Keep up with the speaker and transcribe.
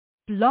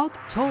Blog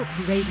Talk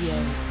Radio.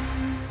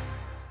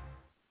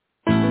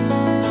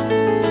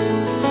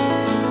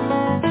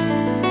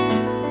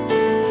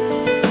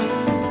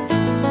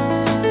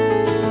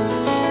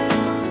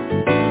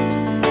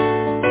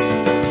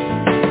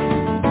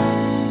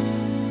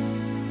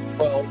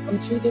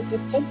 To the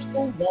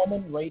Successful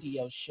Woman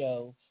Radio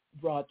Show,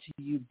 brought to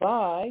you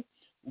by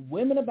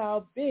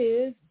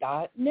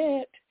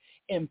WomenAboutBiz.net,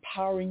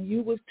 empowering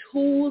you with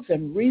tools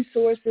and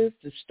resources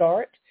to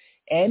start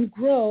and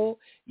grow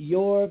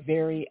your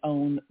very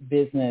own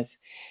business.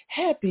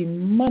 Happy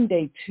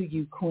Monday to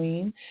you,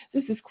 Queen.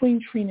 This is Queen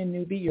Trina,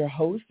 your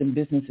host and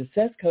business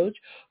success coach,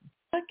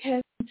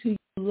 broadcasting to you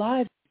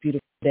live this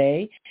beautiful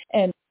day,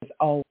 and as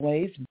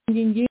always,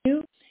 bringing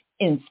you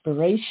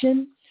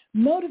inspiration,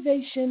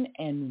 motivation,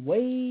 and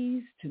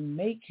ways to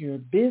make your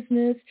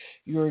business,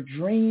 your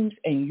dreams,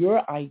 and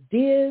your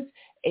ideas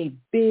a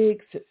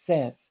big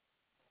success.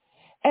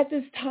 At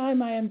this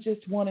time, I am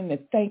just wanting to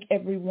thank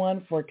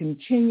everyone for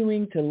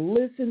continuing to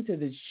listen to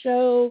the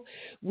show.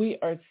 We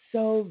are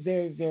so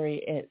very,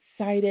 very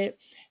excited,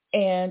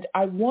 and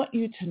I want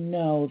you to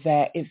know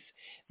that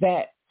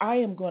I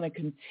am going to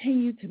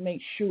continue to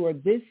make sure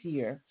this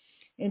year,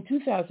 in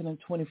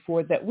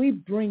 2024, that we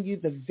bring you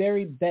the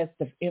very best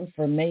of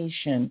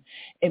information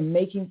in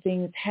making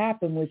things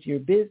happen with your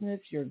business,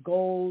 your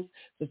goals,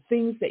 the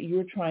things that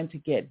you're trying to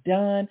get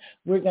done.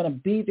 We're going to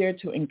be there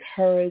to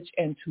encourage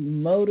and to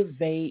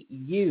motivate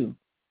you.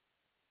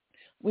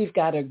 We've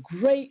got a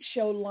great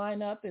show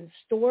lineup in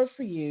store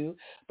for you.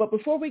 But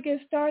before we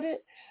get started,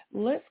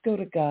 let's go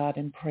to God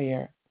in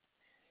prayer.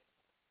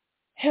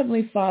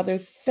 Heavenly Father,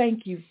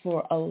 thank you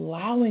for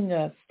allowing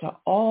us to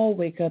all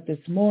wake up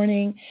this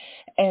morning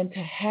and to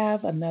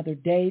have another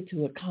day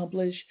to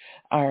accomplish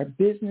our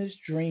business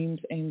dreams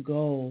and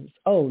goals.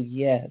 Oh,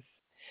 yes.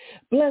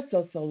 Bless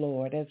us, O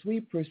Lord, as we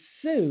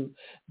pursue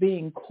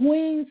being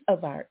queens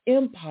of our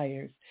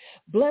empires.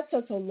 Bless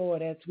us, O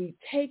Lord, as we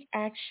take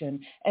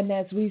action and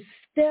as we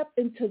step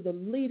into the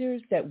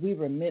leaders that we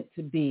were meant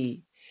to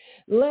be.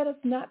 Let us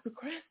not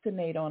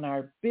procrastinate on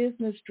our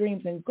business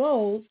dreams and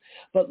goals,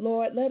 but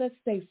Lord, let us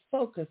stay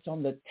focused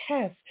on the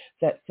tasks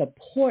that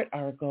support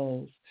our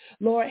goals.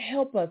 Lord,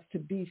 help us to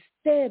be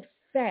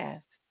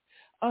steadfast,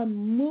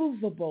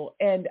 unmovable,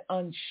 and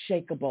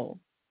unshakable.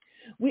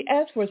 We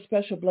ask for a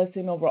special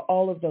blessing over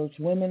all of those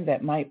women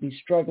that might be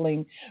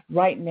struggling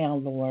right now,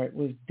 Lord,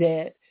 with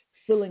debt,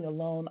 feeling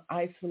alone,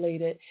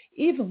 isolated,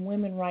 even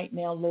women right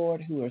now,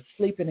 Lord, who are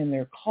sleeping in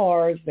their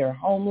cars, they're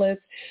homeless,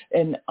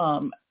 and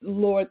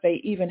Lord,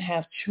 they even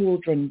have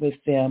children with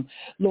them.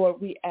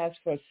 Lord, we ask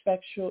for a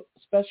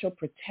special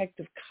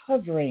protective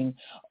covering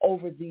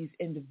over these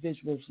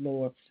individuals,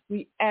 Lord.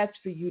 We ask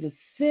for you to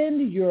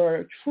send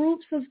your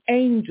troops of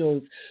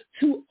angels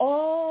to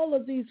all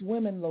of these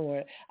women,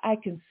 Lord. I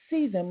can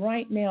see them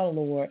right now,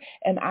 Lord,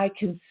 and I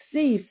can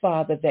see,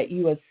 Father, that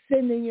you are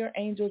sending your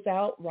angels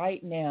out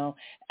right now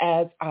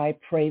as I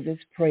pray this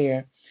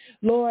prayer.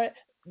 Lord,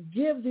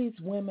 give these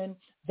women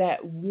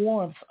that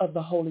warmth of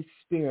the Holy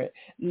Spirit.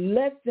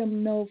 Let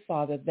them know,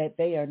 Father, that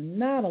they are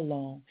not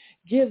alone.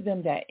 Give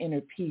them that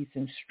inner peace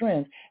and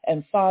strength.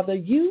 And Father,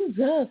 use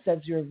us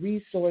as your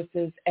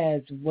resources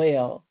as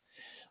well.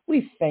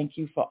 We thank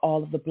you for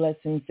all of the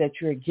blessings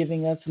that you're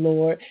giving us,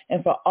 Lord,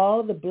 and for all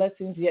of the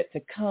blessings yet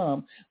to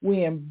come.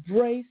 We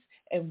embrace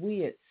and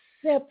we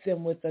accept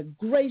them with a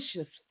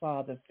gracious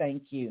Father.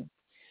 Thank you.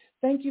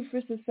 Thank you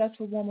for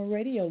Successful Woman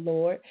Radio,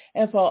 Lord,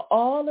 and for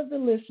all of the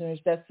listeners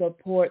that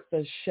support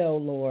the show,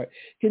 Lord.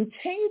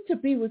 Continue to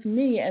be with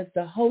me as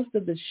the host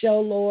of the show,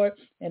 Lord,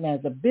 and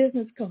as a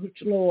business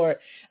coach, Lord.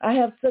 I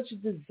have such a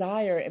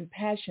desire and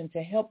passion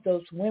to help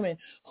those women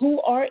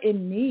who are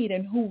in need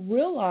and who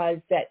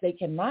realize that they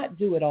cannot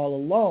do it all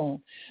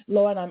alone.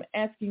 Lord, I'm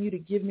asking you to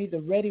give me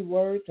the ready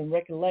words and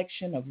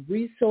recollection of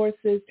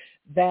resources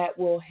that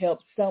will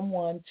help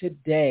someone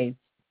today.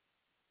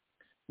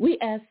 We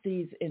ask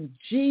these in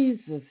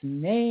Jesus'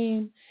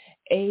 name.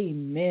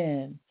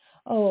 Amen.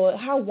 Oh,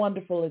 how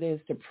wonderful it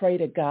is to pray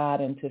to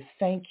God and to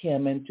thank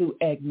him and to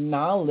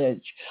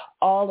acknowledge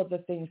all of the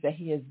things that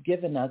he has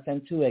given us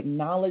and to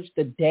acknowledge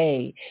the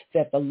day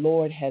that the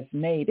Lord has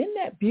made. Isn't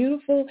that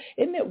beautiful?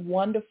 Isn't it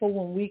wonderful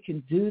when we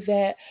can do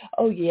that?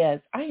 Oh, yes.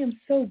 I am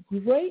so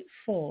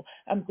grateful.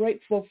 I'm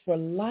grateful for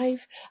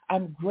life.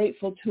 I'm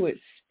grateful to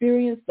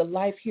experience the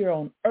life here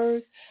on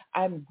earth.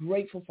 I'm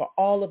grateful for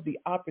all of the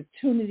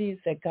opportunities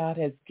that God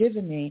has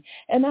given me.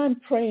 And I'm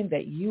praying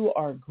that you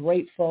are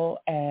grateful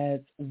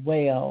as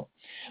well.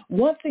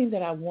 One thing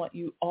that I want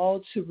you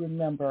all to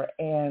remember,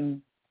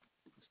 and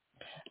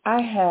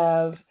I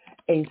have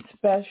a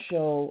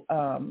special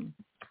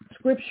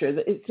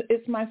scripture.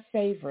 It's my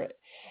favorite.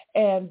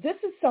 And this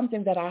is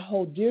something that I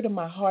hold dear to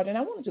my heart, and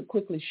I wanted to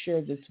quickly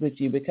share this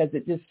with you because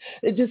it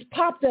just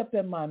popped up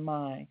in my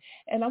mind.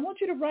 And I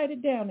want you to write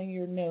it down in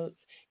your notes.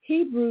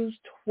 Hebrews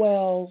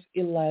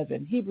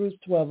 12:11. Hebrews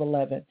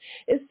 12:11.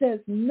 It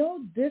says, "No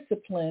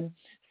discipline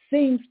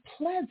seems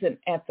pleasant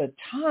at the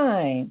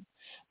time,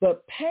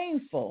 but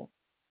painful.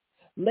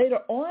 Later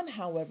on,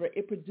 however,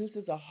 it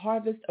produces a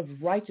harvest of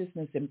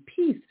righteousness and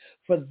peace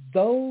for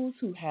those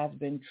who have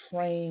been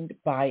trained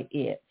by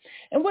it.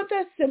 And what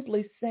that's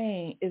simply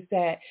saying is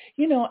that,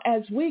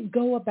 as we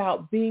go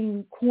about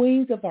being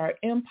queens of our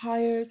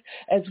empires,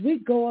 as we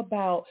go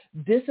about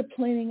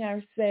disciplining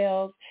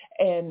ourselves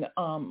and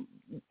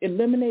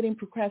eliminating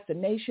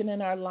procrastination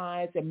in our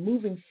lives and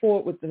moving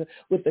forward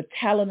with the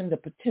talent and the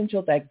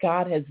potential that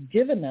God has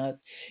given us,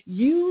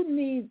 you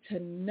need to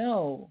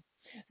know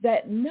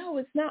that no,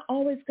 it's not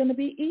always going to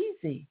be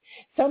easy.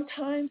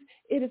 Sometimes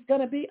it is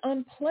going to be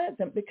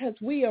unpleasant because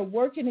we are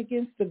working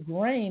against the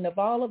grain of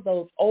all of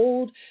those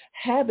old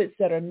habits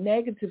that are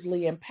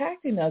negatively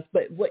impacting us.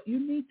 But what you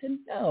need to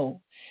know,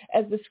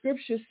 as the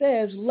scripture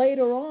says,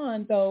 later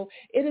on, though,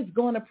 it is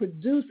going to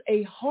produce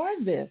a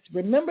harvest.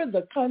 Remember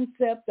the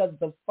concept of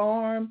the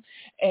farm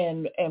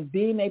and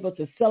being able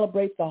to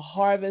celebrate the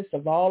harvest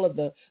of all of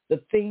the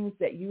things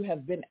that you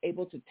have been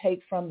able to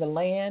take from the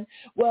land?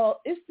 Well,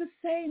 it's the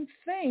same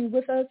thing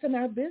with us and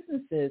our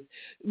businesses.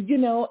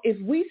 If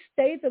we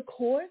stay the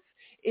course,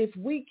 if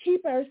we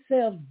keep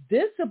ourselves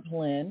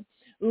disciplined,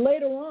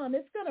 later on,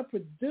 it's going to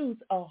produce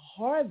a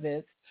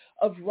harvest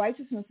of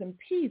righteousness and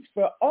peace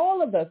for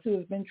all of us who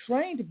have been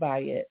trained by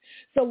it.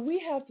 So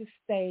we have to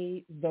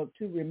stay, though,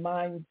 to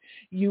remind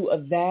you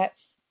of that.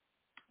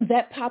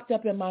 That popped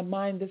up in my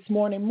mind this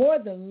morning, more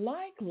than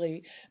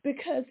likely,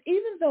 because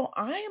even though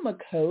I am a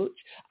coach,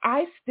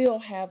 I still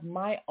have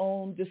my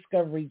own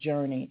discovery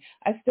journey.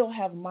 I still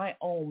have my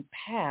own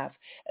path.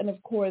 And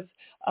of course,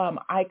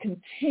 I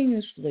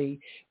continuously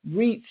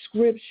read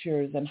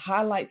scriptures and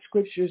highlight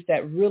scriptures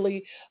that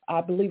really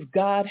I believe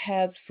God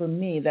has for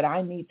me that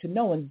I need to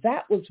know. And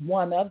that was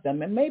one of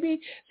them. And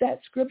maybe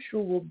that scripture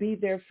will be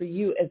there for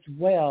you as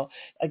well.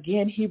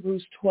 Again,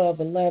 Hebrews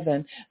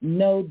 12:11,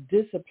 no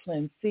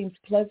discipline seems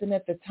pleasant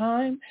at the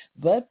time,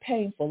 but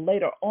painful.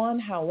 Later on,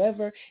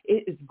 however,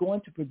 it is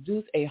going to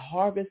produce a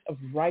harvest of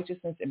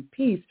righteousness and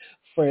peace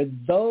for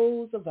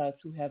those of us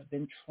who have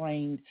been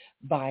trained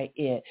by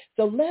it.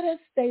 So let us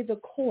stay the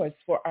course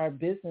for our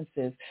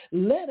businesses.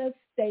 Let us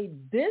stay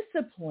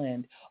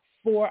disciplined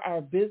for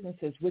our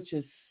businesses, which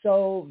is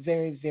so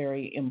very,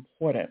 very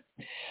important.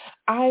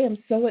 I am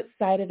so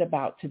excited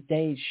about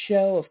today's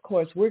show. Of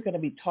course, we're going to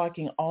be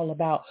talking all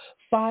about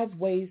 5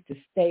 ways to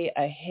stay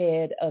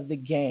ahead of the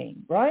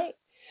game, right?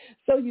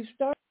 So you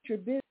start your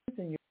business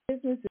and your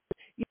business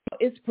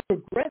is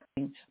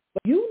progressing,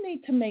 but you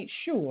need to make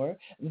sure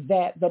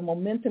that the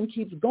momentum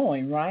keeps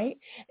going, right?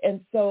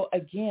 And so,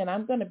 again,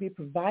 I'm going to be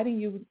providing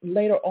you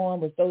later on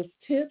with those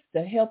tips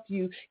to help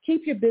you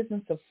keep your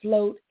business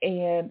afloat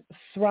and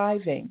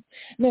thriving.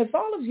 Now, if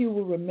all of you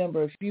will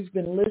remember, if you've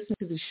been listening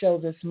to the show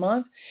this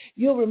month,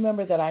 you'll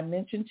remember that I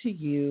mentioned to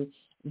you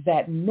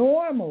that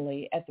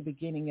normally at the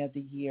beginning of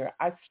the year,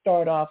 I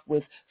start off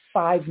with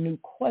 5 new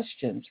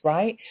questions,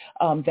 right,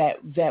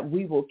 that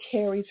we will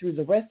carry through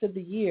the rest of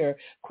the year,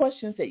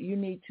 questions that you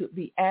need to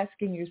be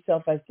asking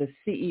yourself as the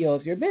CEO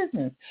of your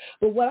business.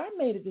 But what I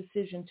made a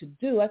decision to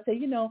do, I said,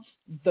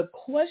 the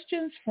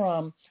questions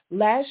from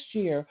last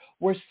year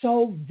were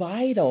so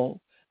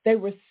vital. They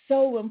were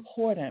so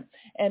important.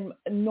 And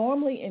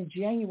normally in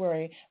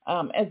January,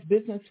 as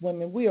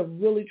businesswomen, we are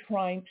really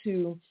trying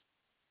to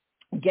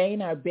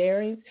gain our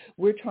bearings.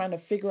 We're trying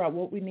to figure out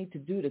what we need to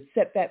do to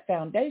set that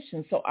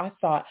foundation. So I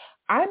thought,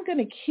 I'm going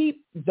to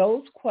keep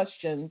those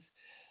questions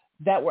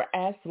that were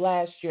asked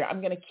last year.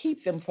 I'm going to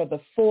keep them for the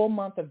full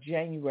month of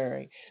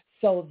January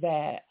so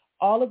that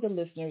all of the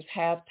listeners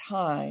have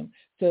time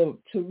to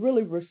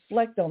really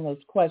reflect on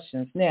those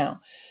questions. Now,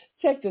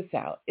 check this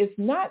out. It's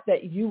not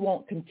that you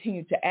won't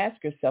continue to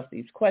ask yourself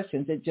these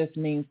questions. It just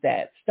means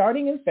that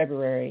starting in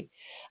February,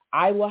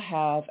 I will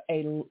have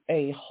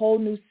a whole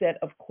new set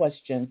of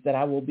questions that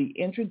I will be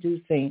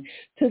introducing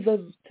to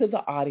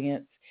the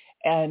audience,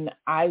 and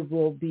I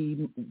will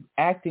be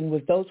acting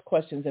with those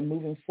questions and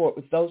moving forward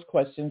with those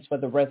questions for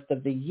the rest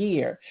of the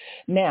year.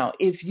 Now,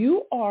 if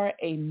you are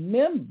a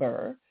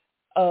member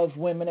of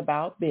Women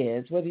About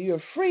Biz, whether you're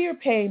a free or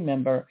paying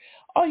member,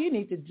 all you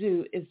need to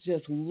do is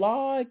just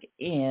log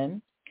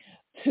in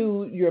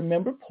to your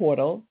member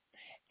portal.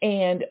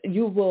 And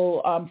you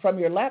will, from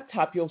your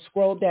laptop, you'll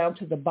scroll down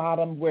to the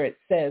bottom where it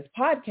says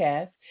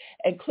podcast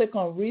and click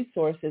on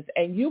resources,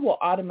 and you will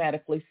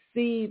automatically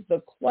see the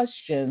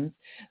questions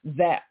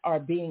that are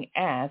being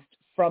asked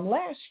from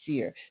last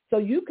year. So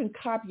you can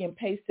copy and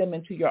paste them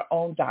into your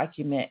own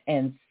document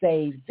and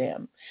save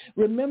them.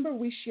 Remember,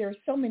 we share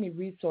so many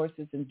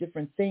resources and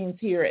different things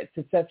here at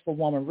Successful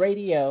Woman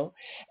Radio.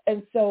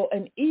 And so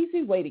an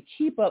easy way to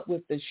keep up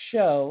with the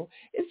show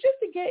is just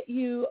to get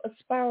you a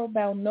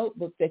spiral-bound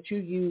notebook that you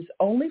use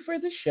only for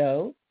the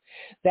show.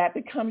 That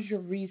becomes your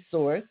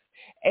resource.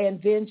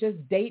 And then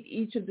just date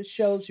each of the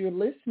shows you're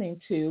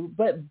listening to.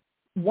 But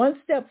one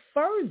step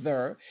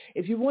further,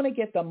 if you want to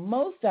get the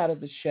most out of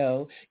the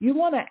show, you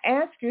want to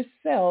ask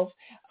yourself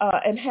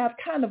and have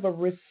kind of a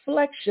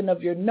reflection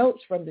of your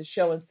notes from the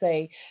show and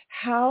say,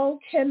 how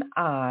can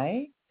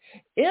I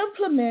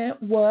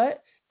implement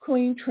what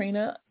Queen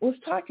Trina was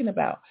talking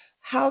about?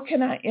 how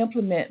can I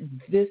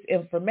implement this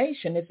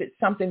information if it's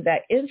something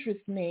that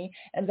interests me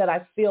and that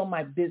I feel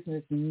my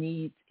business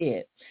needs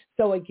it?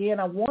 So again,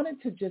 I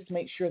wanted to just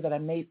make sure that I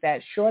made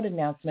that short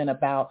announcement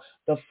about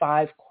the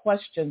 5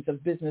 questions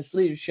of business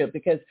leadership,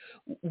 because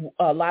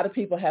a lot of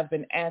people have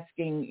been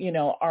asking,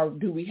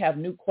 do we have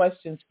new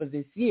questions for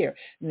this year?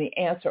 And the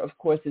answer, of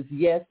course, is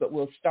yes, but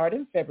we'll start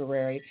in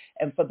February.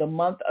 And for the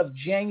month of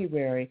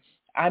January,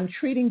 I'm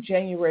treating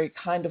January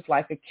kind of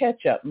like a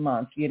catch-up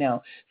month,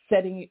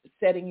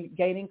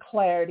 gaining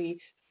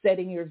clarity,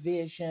 setting your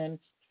vision,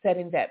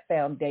 setting that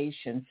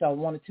foundation. So I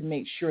wanted to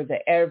make sure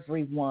that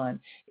everyone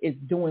is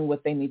doing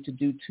what they need to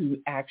do to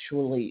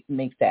actually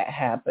make that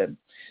happen.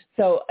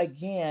 So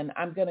again,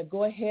 I'm going to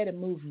go ahead and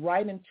move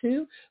right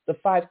into the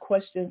 5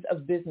 questions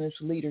of business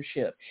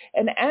leadership.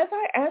 And as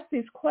I ask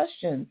these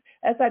questions,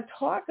 as I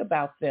talk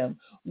about them,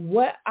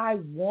 what I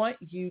want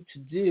you to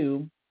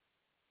do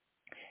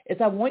is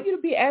I want you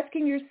to be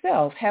asking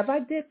yourself, have I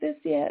did this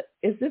yet?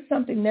 Is this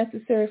something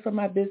necessary for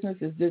my business?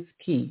 Is this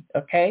key?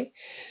 Okay.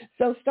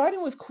 So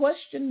starting with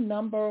question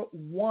number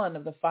 1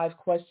 of the 5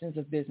 questions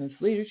of business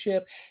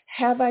leadership,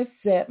 have I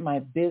set my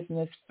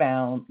business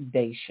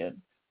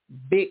foundation?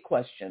 Big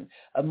question,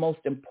 a most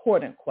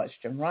important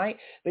question, right?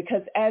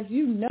 Because as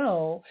you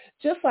know,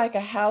 just like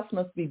a house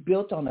must be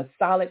built on a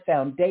solid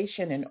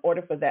foundation in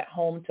order for that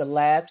home to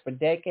last for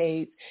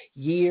decades,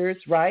 years,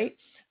 right?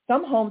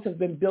 Some homes have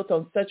been built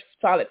on such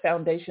solid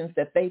foundations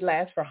that they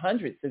last for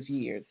hundreds of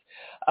years.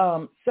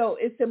 So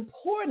it's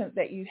important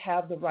that you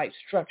have the right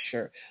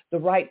structure, the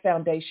right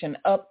foundation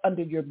up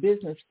under your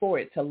business for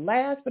it to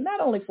last, but not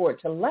only for it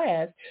to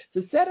last,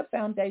 to set a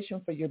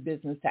foundation for your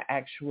business to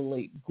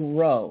actually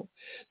grow.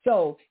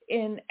 So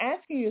in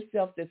asking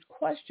yourself this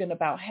question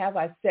about have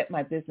I set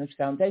my business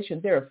foundation,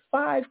 there are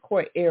 5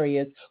 core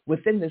areas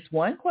within this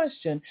one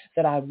question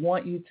that I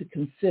want you to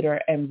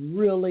consider and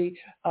really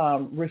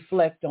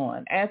reflect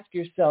on. Ask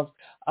yourself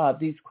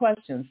these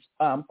questions.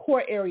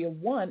 Core area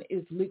 1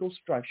 is legal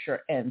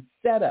structure and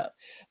setup,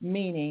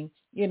 meaning,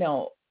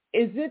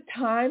 is it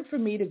time for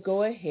me to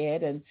go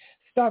ahead and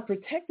start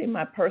protecting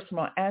my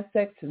personal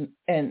assets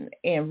and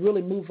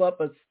really move up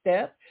a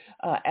step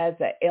as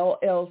a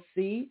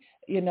LLC,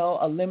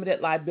 a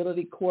limited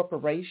liability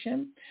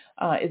corporation?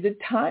 Is it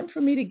time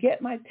for me to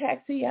get my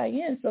tax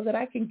EIN so that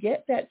I can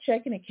get that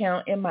checking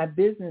account in my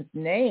business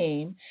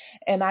name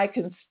and I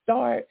can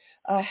start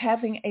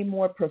having a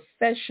more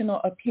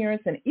professional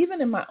appearance and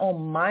even in my own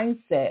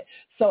mindset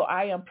so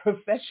I am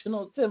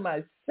professional to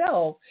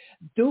myself?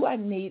 Do I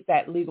need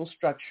that legal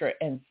structure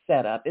and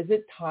setup? Is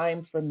it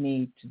time for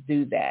me to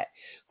do that?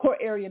 Core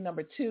area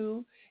number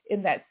 2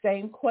 in that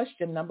same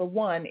question, number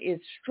 1, is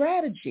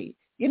strategy.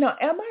 Am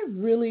I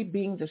really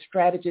being the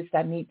strategist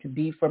I need to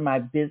be for my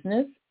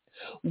business?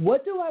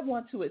 What do I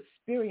want to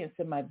experience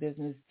in my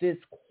business this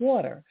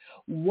quarter?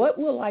 What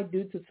will I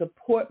do to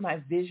support my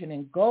vision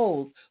and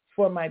goals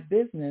for my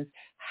business?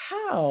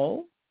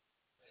 How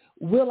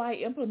will I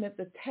implement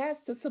the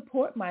tasks to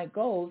support my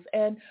goals?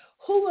 And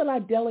who will I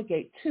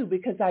delegate to?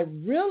 Because I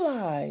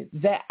realize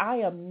that I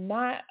am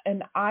not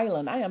an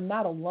island. I am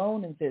not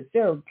alone in this.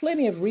 There are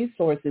plenty of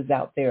resources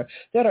out there.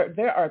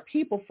 There are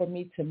people for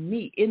me to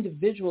meet,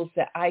 individuals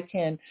that I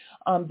can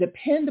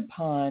depend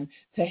upon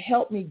to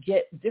help me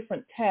get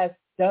different tasks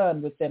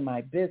done within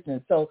my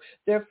business. So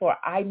therefore,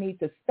 I need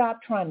to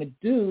stop trying to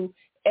do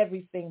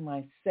everything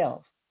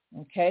myself.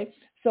 Okay?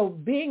 So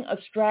being a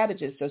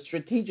strategist, a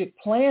strategic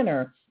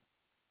planner,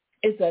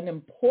 is an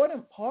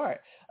important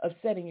part of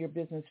setting your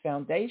business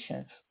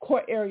foundation.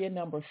 Core area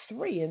number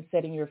 3 in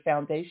setting your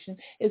foundation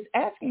is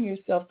asking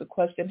yourself the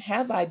question,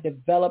 have I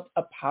developed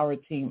a power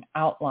team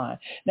outline?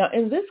 Now,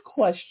 in this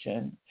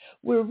question,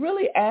 we're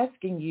really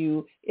asking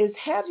you is,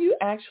 have you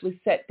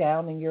actually sat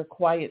down in your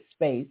quiet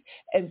space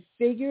and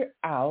figured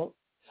out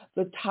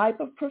the type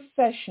of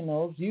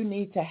professionals you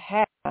need to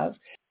have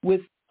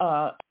with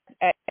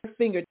at your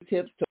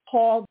fingertips to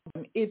call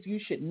them if you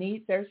should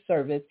need their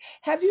service?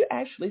 Have you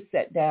actually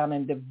sat down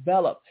and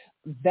developed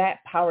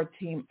that power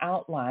team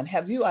outline?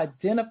 Have you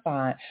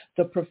identified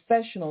the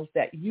professionals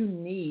that you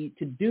need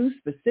to do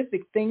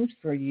specific things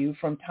for you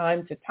from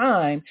time to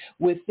time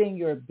within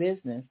your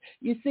business?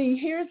 You see,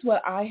 here's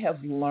what I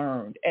have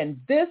learned, and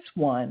this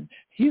one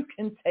you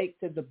can take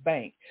to the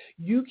bank.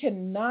 You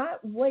cannot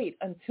wait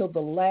until the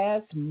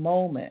last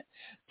moment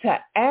to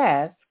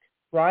ask,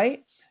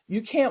 right?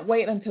 You can't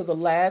wait until the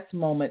last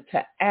moment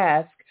to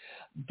ask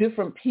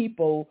different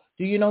people,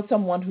 do you know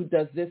someone who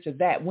does this or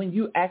that, when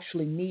you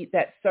actually need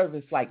that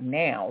service like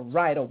now,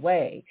 right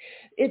away.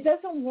 It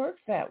doesn't work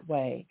that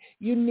way.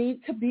 You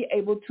need to be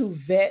able to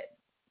vet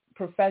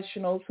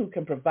professionals who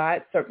can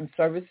provide certain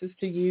services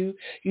to you.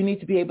 You need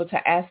to be able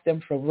to ask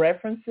them for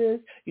references.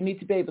 You need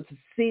to be able to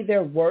see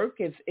their work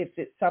if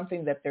it's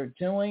something that they're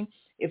doing.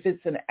 If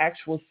it's an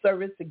actual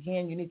service,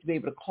 again, you need to be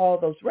able to call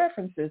those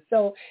references.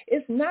 So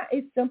it's not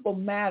a simple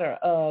matter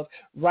of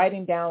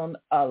writing down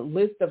a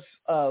list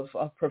of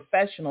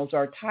professionals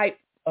or type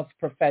of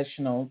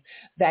professionals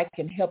that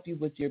can help you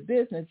with your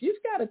business,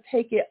 you've got to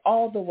take it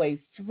all the way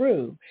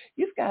through.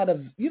 You've got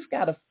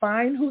to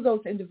find who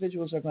those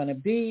individuals are going to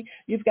be.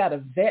 You've got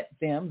to vet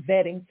them.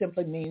 Vetting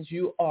simply means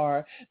you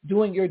are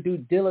doing your due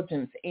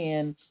diligence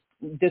in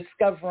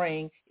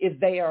discovering if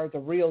they are the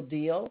real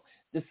deal,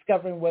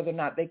 discovering whether or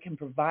not they can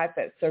provide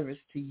that service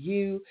to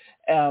you,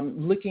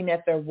 looking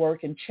at their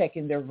work and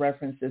checking their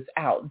references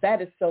out.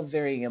 That is so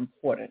very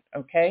important,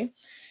 okay?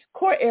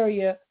 Core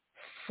area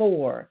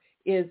 4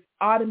 is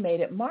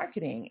automated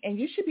marketing. And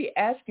you should be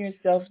asking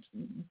yourself,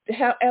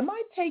 am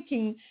I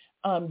taking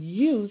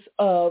use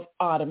of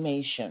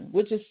automation,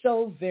 which is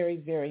so very,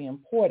 very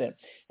important.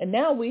 And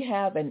now we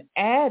have an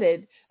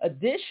added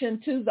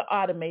addition to the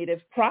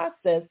automated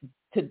process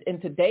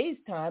in today's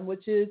time,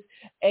 which is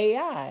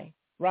AI,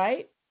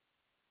 right?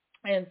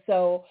 And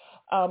so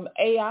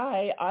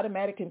AI,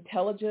 automated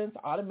intelligence,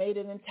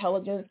 automated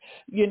intelligence,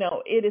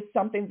 it is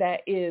something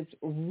that is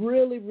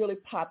really, really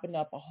popping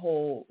up a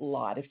whole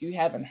lot. If you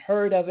haven't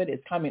heard of it,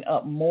 it's coming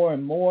up more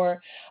and more.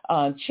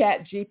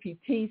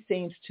 ChatGPT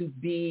seems to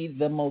be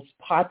the most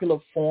popular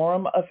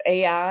form of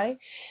AI,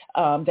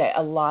 that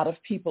a lot of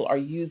people are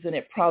using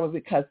it probably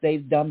because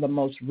they've done the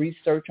most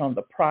research on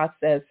the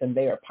process and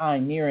they are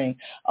pioneering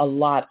a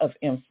lot of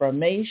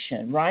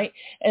information, right?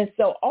 And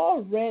so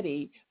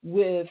already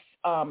with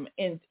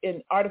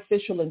in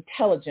artificial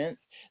intelligence,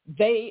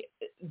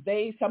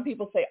 some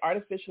people say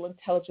artificial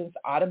intelligence,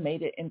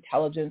 automated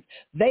intelligence,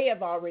 they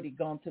have already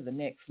gone to the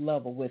next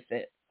level with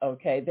it.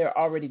 Okay, they're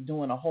already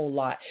doing a whole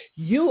lot.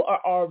 You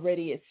are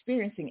already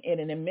experiencing it,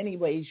 and in many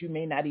ways you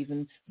may not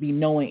even be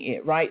knowing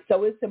it, right?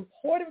 So it's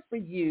important for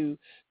you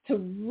to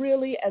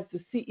really, as the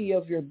CEO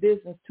of your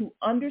business, to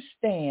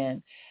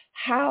understand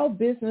how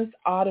business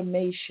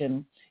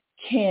automation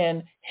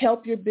can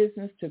help your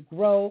business to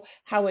grow,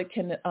 how it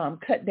can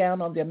cut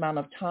down on the amount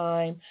of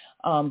time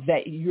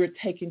that you're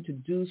taking to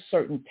do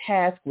certain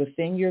tasks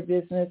within your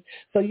business.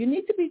 So you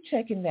need to be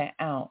checking that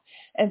out.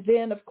 And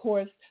then, of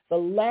course, the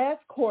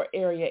last core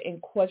area in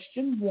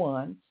question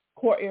 1,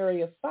 core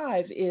area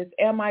 5 is,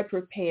 am I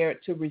prepared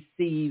to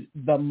receive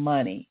the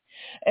money?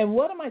 And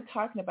what am I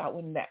talking about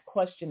when that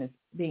question is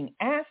being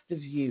asked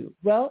of you?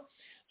 Well,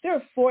 there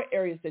are 4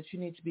 areas that you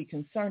need to be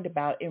concerned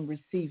about in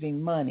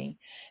receiving money.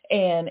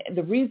 And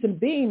the reason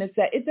being is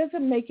that it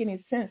doesn't make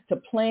any sense to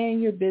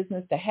plan your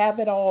business, to have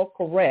it all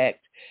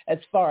correct as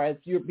far as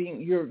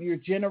you're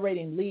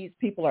generating leads.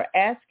 People are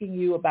asking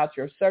you about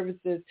your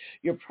services,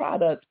 your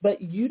products, but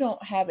you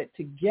don't have it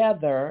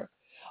together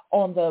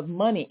on the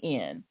money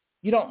end.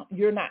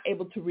 You're not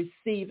able to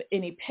receive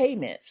any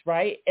payments,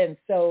 right? And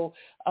so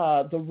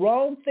the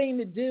wrong thing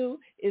to do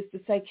is to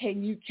say,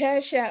 can you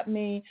cash out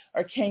me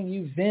or can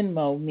you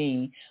Venmo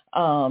me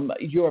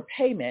your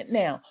payment?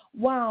 Now,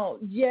 while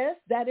yes,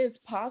 that is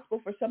possible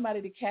for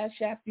somebody to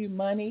cash out you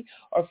money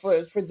or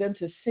for them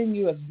to send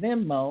you a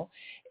Venmo,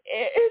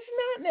 it's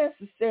not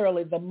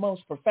necessarily the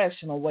most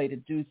professional way to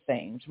do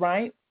things,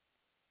 right?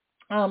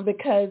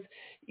 Because,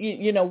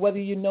 whether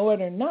you know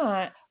it or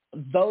not,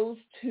 those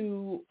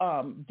 2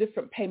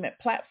 different payment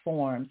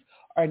platforms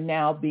are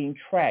now being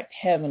tracked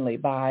heavily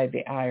by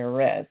the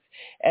IRS.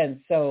 And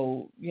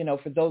so,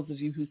 for those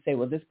of you who say,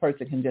 well, this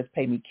person can just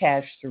pay me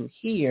cash through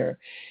here,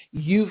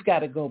 you've got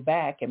to go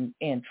back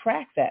and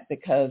track that,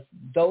 because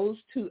those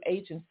 2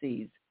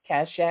 agencies,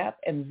 Cash App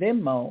and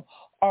Venmo,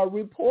 are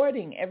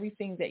reporting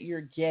everything that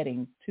you're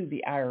getting to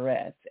the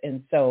IRS.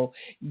 And so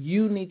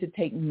you need to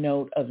take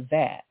note of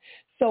that.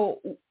 So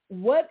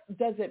what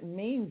does it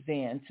mean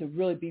then to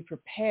really be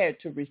prepared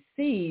to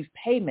receive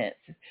payments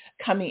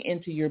coming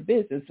into your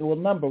business? Well,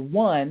 number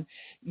 1,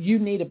 you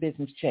need a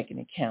business checking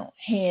account,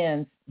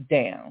 hands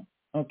down.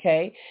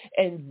 Okay.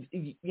 And,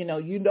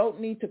 you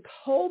don't need to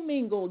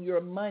commingle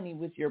your money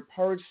with your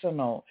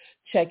personal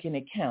checking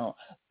account.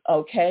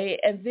 Okay.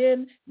 And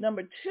then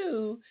number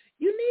 2,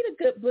 you need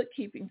a good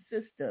bookkeeping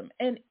system.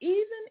 And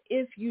even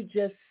if you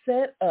just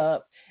set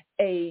up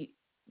a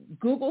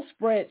Google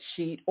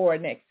spreadsheet or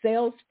an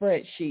Excel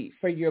spreadsheet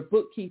for your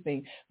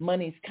bookkeeping,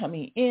 money's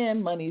coming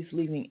in, money's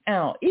leaving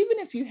out. Even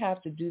if you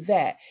have to do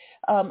that,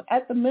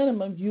 at the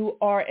minimum, you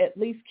are at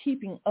least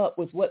keeping up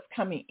with what's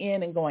coming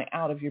in and going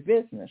out of your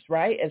business,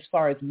 right, as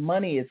far as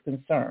money is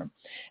concerned.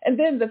 And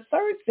then the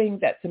third thing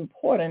that's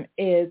important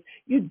is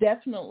you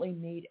definitely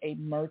need a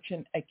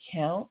merchant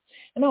account.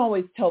 And I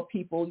always tell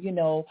people,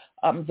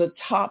 the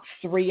top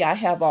 3, I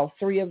have all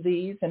 3 of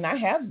these, and I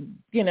have,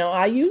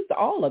 I use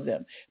all of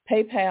them.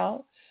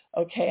 PayPal,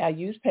 okay, I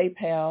use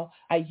PayPal,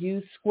 I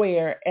use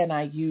Square, and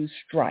I use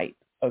Stripe,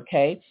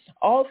 okay?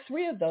 All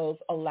 3 of those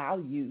allow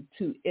you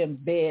to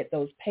embed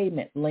those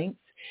payment links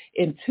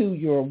into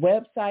your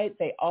website.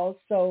 They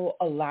also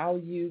allow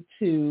you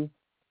to,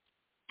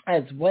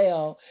 as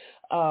well,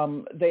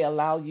 they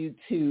allow you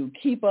to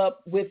keep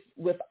up with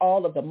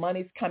all of the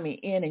monies coming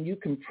in, and you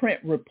can print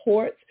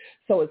reports.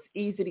 So it's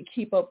easy to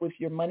keep up with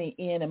your money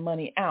in and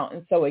money out.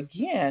 And so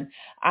again,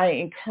 I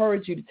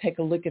encourage you to take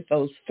a look at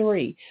those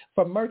three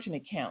for merchant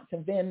accounts.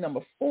 And then number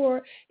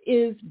 4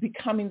 is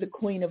becoming the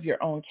queen of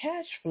your own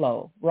cash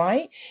flow,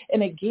 right?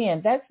 And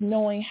again, that's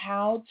knowing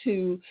how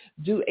to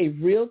do a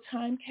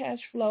real-time cash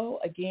flow.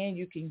 Again,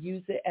 you can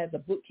use it as a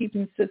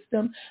bookkeeping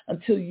system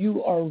until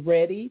you are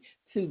ready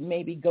to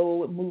maybe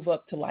go move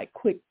up to like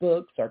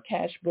QuickBooks or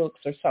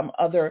CashBooks or some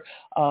other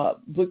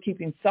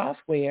bookkeeping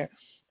software.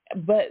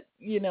 But,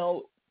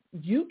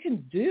 you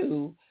can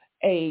do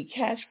a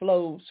cash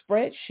flow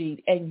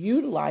spreadsheet and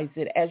utilize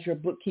it as your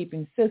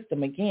bookkeeping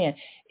system. Again,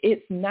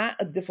 it's not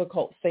a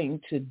difficult thing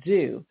to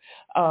do.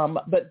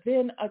 But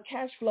then a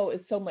cash flow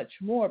is so much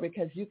more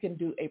because you can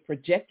do a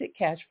projected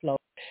cash flow,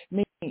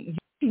 meaning you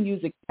can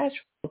use a cash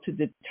flow to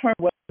determine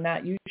whether or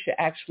not you should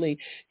actually,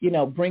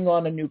 bring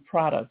on a new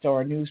product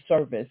or a new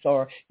service,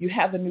 or you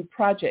have a new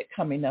project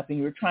coming up and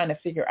you're trying to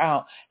figure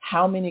out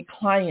how many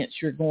clients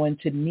you're going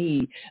to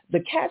need.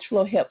 The cash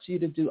flow helps you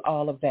to do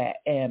all of that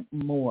and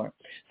more.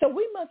 So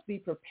we must be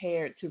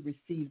prepared to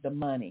receive the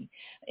money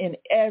in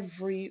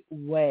every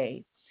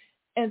way.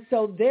 And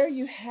so there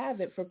you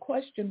have it for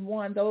question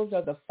 1. Those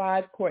are the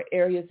 5 core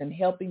areas in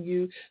helping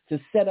you to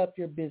set up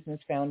your business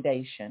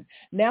foundation.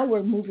 Now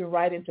we're moving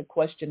right into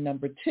question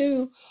number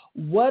 2.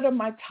 What are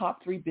my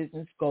top 3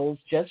 business goals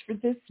just for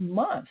this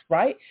month,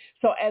 right?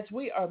 So as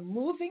we are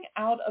moving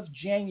out of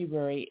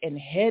January and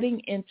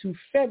heading into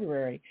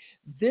February,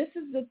 this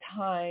is the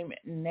time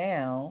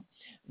now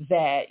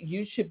that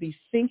you should be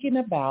thinking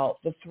about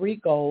the 3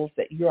 goals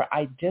that you're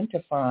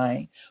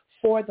identifying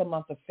for the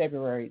month of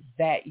February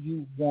that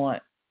you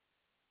want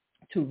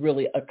to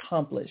really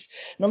accomplish.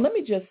 Now, let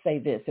me just say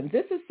this, and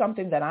this is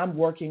something that I'm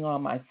working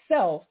on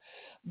myself,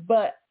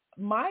 but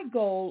my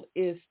goal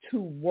is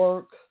to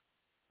work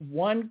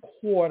 1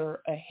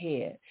 quarter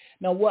ahead.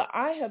 Now, what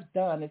I have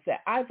done is that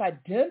I've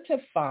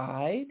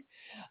identified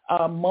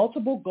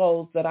multiple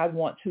goals that I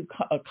want to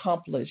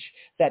accomplish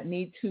that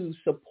need to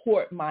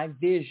support my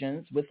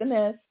visions with an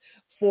S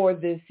for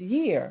this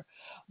year.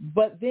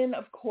 But then,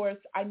 of course,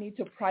 I need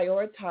to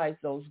prioritize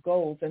those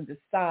goals and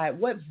decide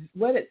what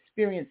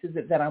experience is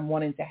it that I'm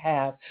wanting to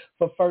have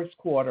for first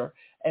quarter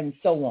and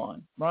so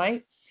on,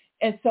 right?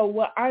 And so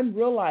what I'm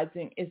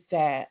realizing is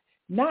that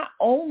not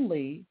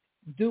only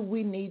do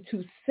we need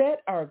to set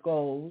our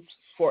goals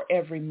for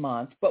every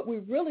month, but we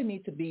really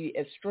need to be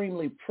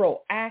extremely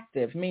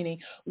proactive, meaning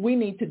we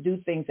need to do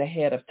things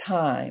ahead of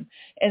time.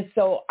 And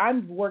so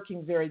I'm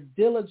working very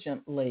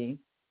diligently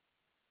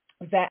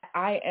that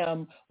I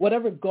am,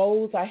 whatever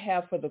goals I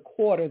have for the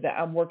quarter, that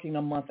I'm working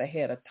a month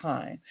ahead of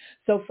time.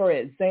 So for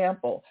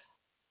example,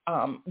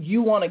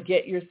 you want to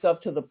get yourself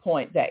to the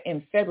point that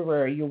in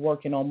February you're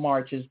working on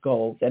March's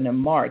goals, and in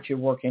March you're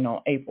working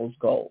on April's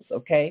goals,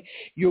 okay?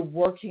 You're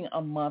working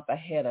a month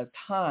ahead of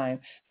time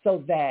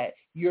so that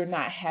you're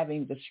not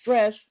having the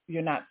stress,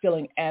 you're not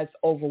feeling as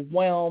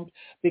overwhelmed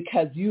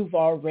because you've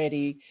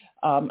already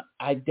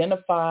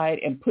identified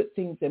and put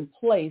things in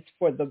place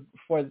for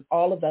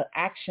all of the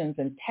actions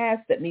and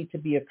tasks that need to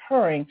be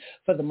occurring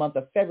for the month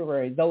of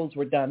February. Those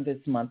were done this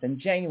month in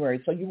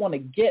January. So you want to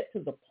get to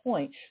the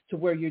point to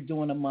where you're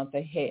doing a month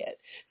ahead.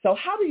 So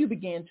how do you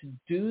begin to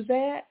do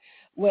that?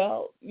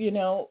 Well, you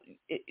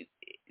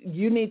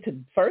need to,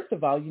 first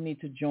of all, you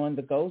need to join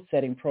the goal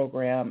setting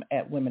program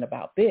at Women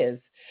About Biz.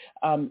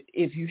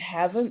 If you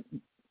haven't,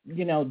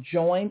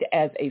 joined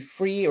as a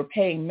free or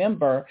paying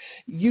member,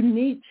 you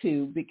need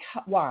to.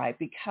 Why?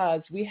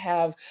 Because we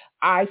have,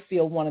 I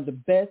feel, one of the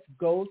best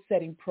goal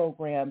setting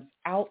programs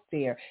out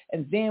there.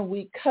 And then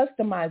we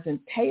customize and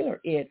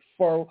tailor it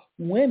for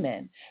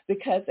women,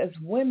 because as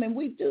women,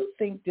 we do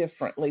think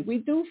differently. We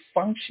do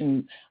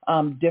function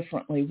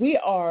differently. We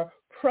are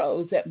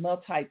pros at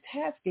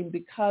multitasking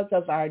because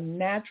of our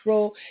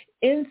natural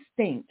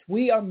instinct.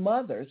 We are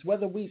mothers.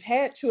 Whether we've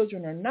had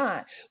children or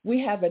not, we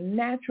have a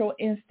natural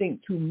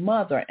instinct to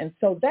mother. And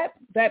so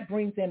that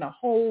brings in a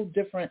whole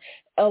different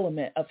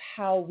element of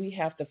how we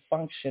have to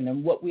function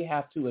and what we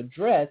have to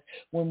address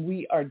when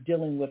we are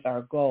dealing with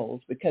our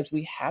goals, because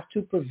we have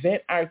to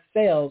prevent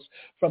ourselves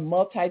from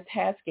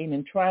multitasking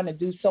and trying to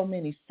do so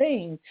many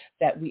things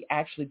that we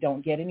actually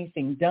don't get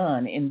anything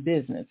done in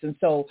business. And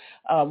so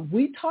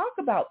we talk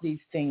about these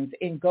things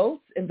in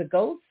the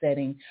goal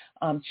setting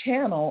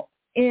channel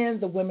in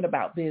the Women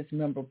About Biz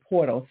member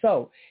portal.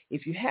 So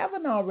if you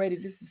haven't already,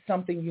 this is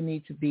something you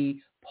need to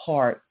be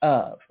part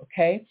of,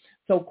 okay?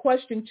 So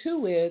question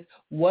 2 is,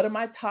 what are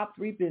my top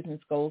 3 business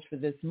goals for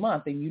this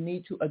month? And you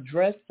need to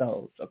address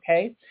those,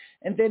 okay?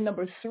 And then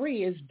number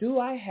 3 is, do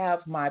I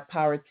have my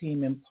power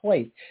team in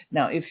place?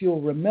 Now, if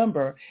you'll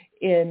remember,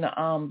 in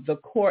the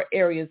core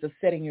areas of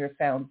setting your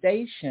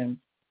foundation,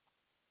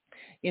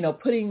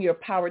 putting your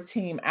power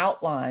team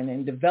outline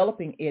and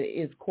developing it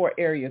is core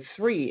area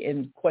 3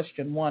 in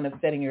question 1 of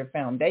setting your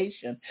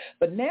foundation.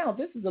 But now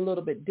this is a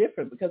little bit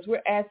different, because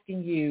we're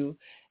asking you,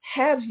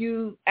 have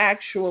you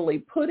actually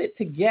put it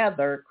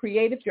together,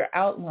 created your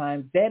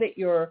outline, vetted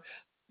your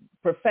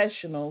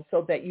professionals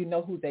so that you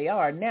know who they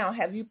are. Now,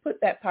 have you put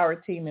that power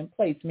team in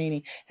place?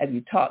 Meaning, have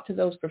you talked to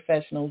those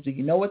professionals? Do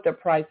you know what their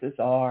prices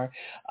are?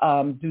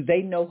 Do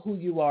they know who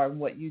you are and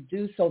what you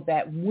do, so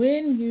that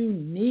when you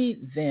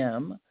need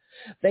them,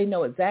 they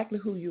know exactly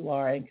who you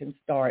are and can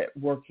start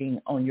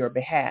working on your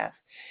behalf?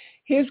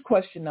 Here's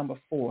question number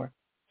 4.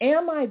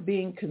 Am I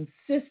being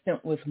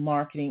consistent with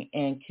marketing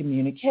and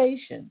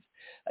communications?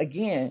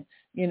 Again,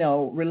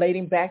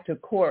 relating back to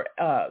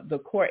the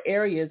core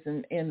areas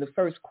in the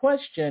first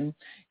question,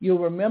 you'll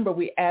remember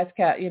we asked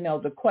how,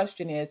 the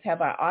question is,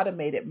 have I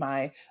automated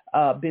my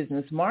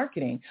business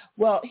marketing?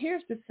 Well,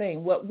 here's the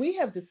thing. What we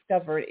have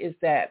discovered is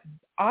that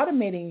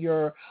automating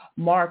your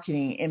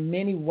marketing in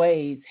many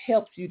ways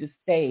helps you to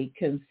stay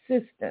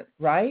consistent,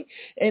 right?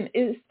 And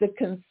it's the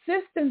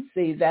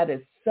consistency that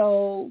is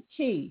so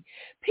key.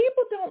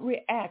 People don't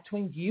react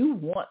when you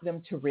want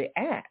them to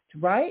react,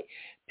 right?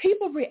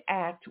 People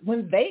react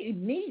when they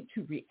need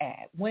to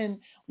react, when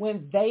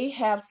they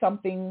have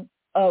something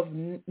of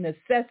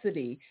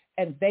necessity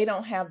and they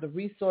don't have the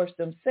resource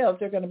themselves.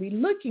 They're going to be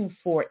looking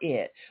for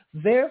it.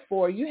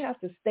 Therefore, you have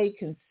to stay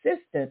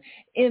consistent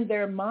in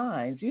their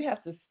minds. You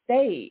have to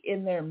stay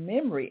in their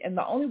memory. And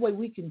the only way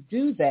we can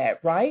do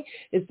that, right,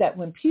 is that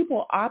when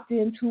people opt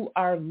into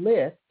our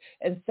list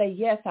and say,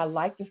 yes, I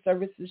like the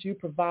services you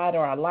provide,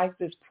 or I like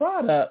this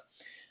product,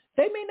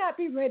 they may not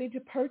be ready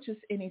to purchase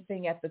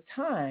anything at the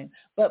time,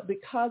 but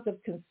because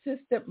of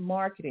consistent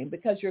marketing,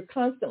 because you're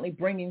constantly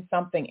bringing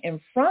something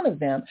in front of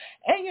them,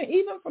 and you're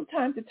even from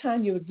time to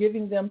time, you're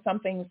giving them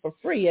something for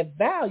free of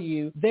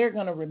value, they're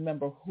going to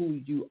remember who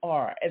you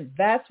are. And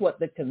that's what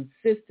the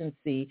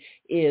consistency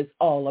is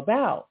all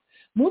about.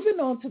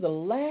 Moving on to the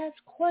last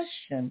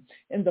question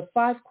in the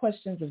 5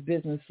 questions of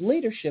business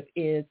leadership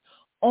is,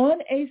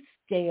 on a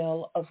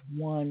scale of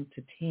 1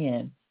 to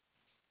 10,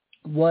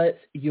 what's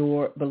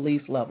your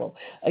belief level?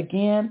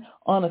 Again,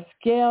 on a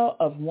scale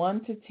of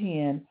 1 to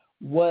 10,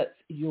 what's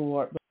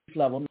your belief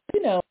level?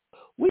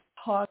 We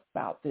talk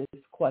about this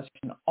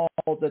question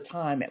all the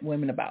time at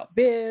Women About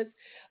Biz.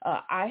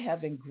 I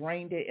have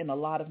ingrained it in a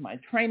lot of my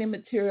training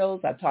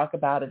materials. I talk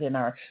about it in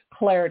our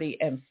Clarity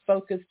and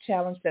Focus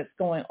Challenge that's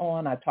going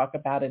on. I talk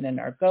about it in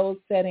our goal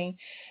setting.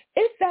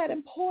 It's that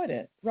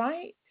important,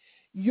 right?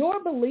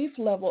 Your belief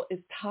level is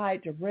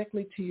tied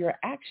directly to your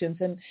actions.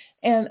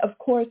 And of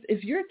course,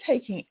 if you're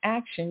taking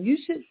action, you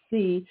should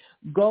see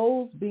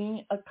goals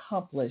being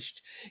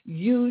accomplished.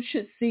 You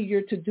should see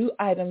your to-do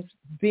items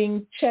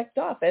being checked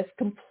off as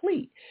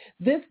complete.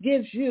 This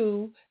gives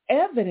you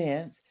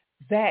evidence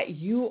that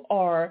you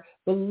are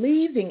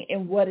believing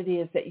in what it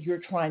is that you're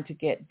trying to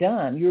get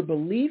done. You're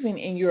believing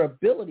in your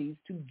abilities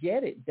to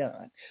get it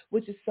done,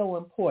 which is so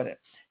important.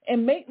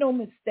 And make no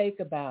mistake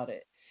about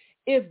it.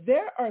 If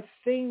there are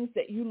things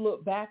that you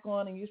look back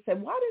on and you say,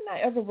 why didn't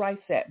I ever write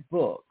that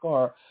book?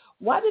 Or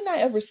why didn't I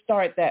ever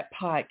start that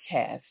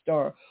podcast?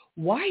 Or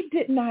why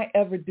didn't I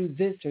ever do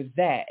this or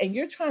that? And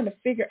you're trying to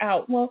figure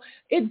out, well,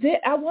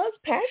 I was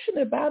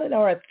passionate about it,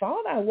 or I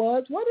thought I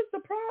was. What is the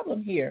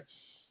problem here?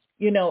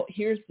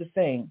 Here's the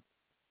thing.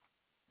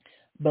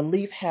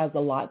 Belief has a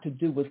lot to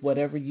do with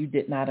whatever you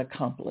did not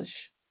accomplish.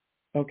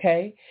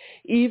 Okay?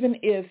 Even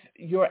if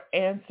your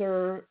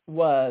answer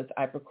was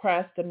I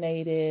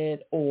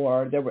procrastinated,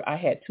 or I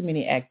had too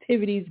many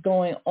activities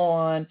going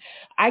on,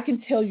 I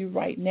can tell you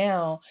right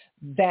now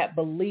that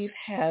belief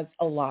has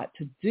a lot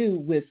to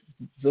do with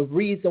the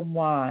reason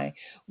why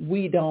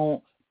we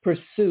don't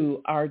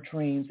pursue our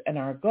dreams and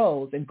our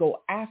goals and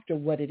go after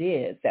what it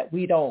is, that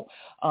we don't,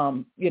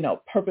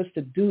 purpose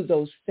to do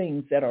those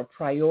things that are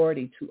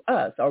priority to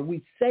us, or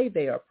we say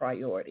they are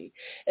priority.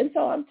 And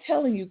so I'm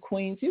telling you,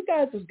 Queens, you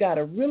guys have got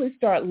to really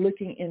start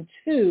looking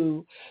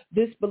into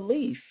this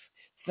belief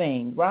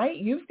thing, right?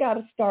 You've got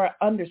to start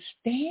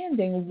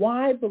understanding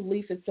why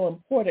belief is so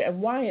important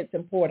and why it's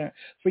important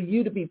for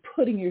you to be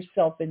putting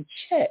yourself in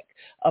check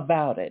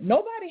about it.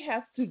 Nobody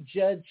has to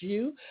judge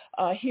you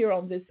here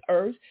on this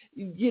earth.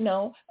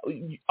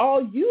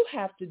 All you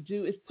have to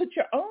do is put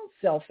your own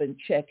self in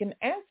check and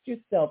ask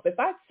yourself, if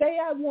I say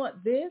I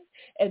want this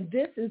and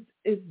this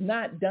is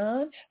not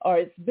done, or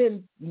it's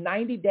been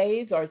 90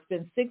 days, or it's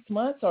been 6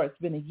 months, or it's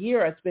been a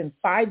year, or it's been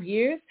 5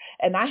 years,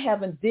 and I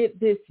haven't did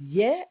this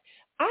yet,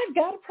 I've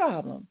got a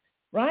problem,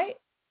 right?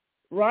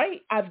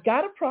 Right? I've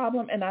got a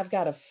problem, and I've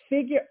got to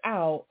figure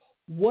out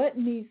what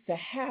needs to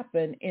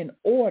happen in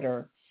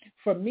order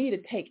for me to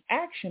take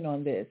action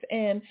on this.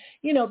 And,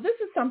 this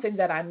is something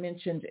that I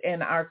mentioned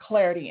in our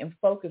Clarity and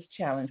Focus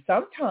Challenge.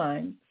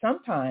 Sometimes,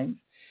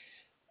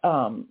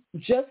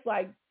 just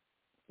like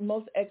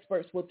most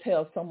experts will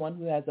tell someone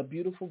who has a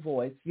beautiful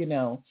voice,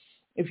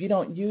 if you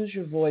don't use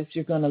your voice,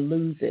 you're going to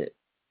lose it.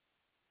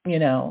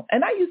 And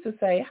I used to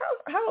say,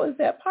 how is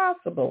that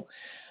possible?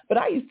 But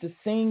I used to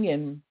sing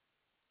in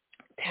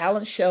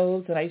talent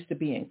shows, and I used to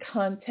be in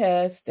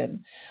contests,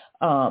 and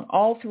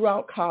all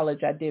throughout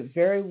college I did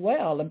very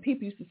well. And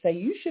people used to say,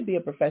 you should be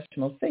a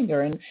professional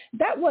singer. And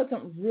that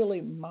wasn't really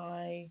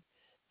my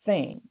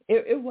thing.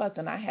 It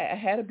wasn't. I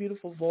had a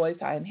beautiful voice.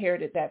 I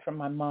inherited that from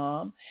my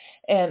mom,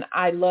 and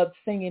I loved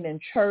singing in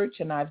church,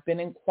 and I've been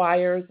in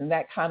choirs and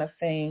that kind of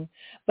thing.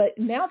 But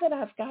now that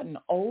I've gotten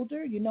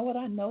older, you know what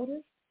I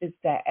noticed? Is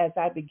that as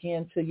I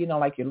begin to,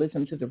 like you're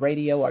listening to the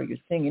radio or you're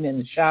singing in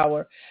the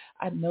shower,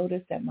 I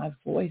noticed that my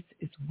voice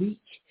is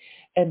weak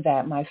and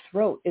that my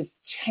throat is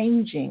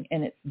changing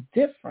and it's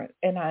different.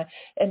 And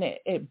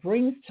it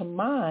brings to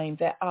mind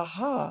that,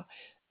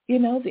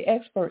 the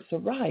experts are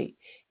right.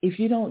 If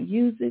you don't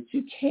use it,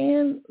 you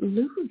can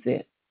lose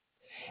it.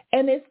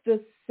 And it's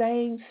the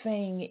same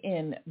thing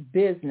in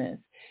business.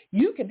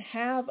 You can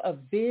have a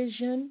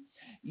vision.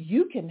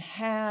 You can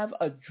have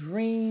a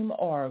dream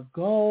or a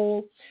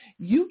goal.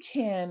 You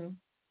can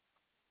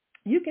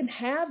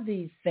have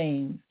these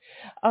things,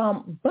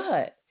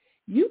 but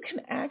you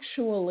can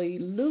actually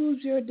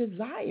lose your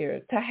desire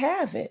to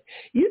have it.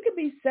 You can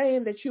be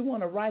saying that you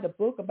want to write a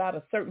book about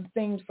a certain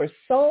thing for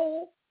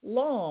so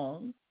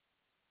long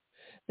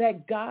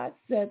that God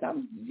says,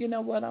 I'm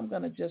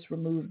going to just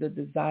remove the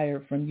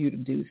desire from you to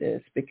do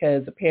this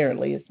because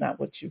apparently it's not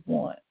what you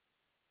want.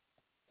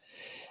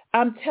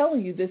 I'm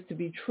telling you this to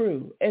be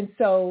true. And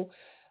so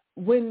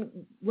when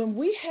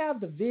we have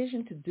the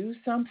vision to do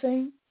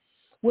something,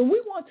 when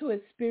we want to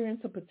experience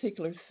a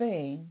particular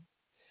thing,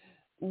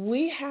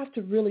 we have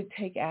to really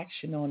take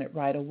action on it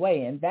right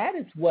away. And that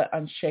is what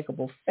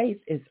unshakable faith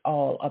is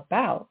all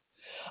about.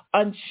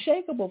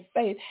 Unshakable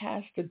faith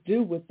has to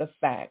do with the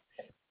fact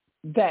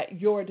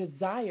that your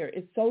desire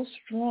is so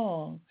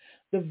strong.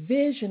 The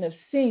vision of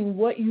seeing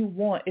what you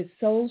want is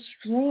so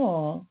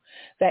strong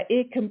that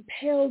it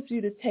compels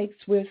you to take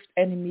swift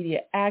and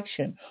immediate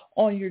action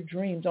on your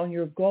dreams, on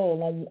your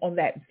goal, on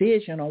that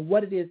vision, on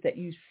what it is that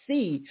you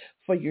see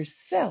for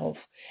yourself.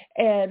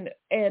 And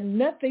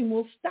nothing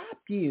will stop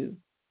you,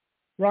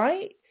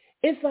 right?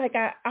 It's like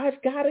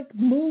I've got to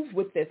move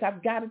with this.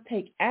 I've got to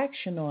take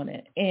action on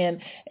it.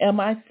 And am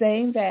I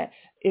saying that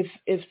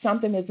if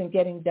something isn't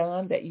getting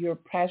done that you're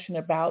passionate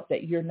about,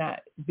 that you're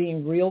not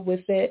being real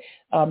with it,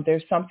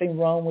 there's something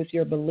wrong with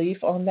your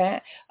belief on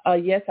that?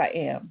 Yes, I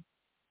am.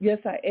 Yes,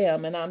 I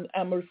am. And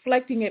I'm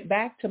reflecting it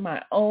back to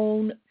my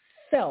own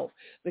self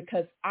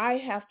because I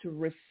have to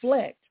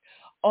reflect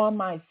on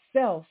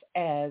myself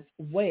as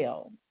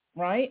well,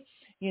 right?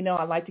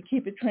 I like to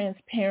keep it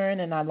transparent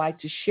and I like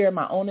to share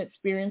my own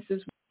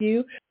experiences with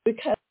you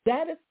because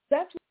that's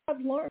what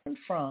I've learned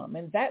from.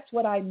 And that's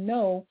what I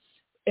know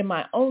in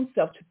my own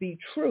self to be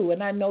true.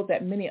 And I know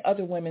that many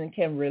other women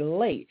can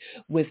relate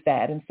with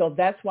that. And so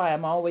that's why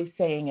I'm always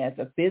saying as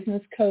a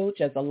business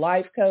coach, as a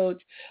life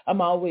coach,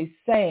 I'm always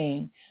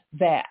saying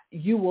that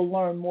you will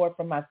learn more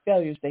from my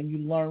failures than you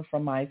learn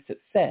from my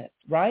success,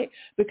 right?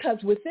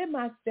 Because within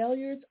my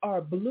failures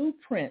are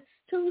blueprints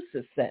to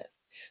success.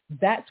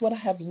 That's what I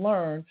have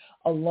learned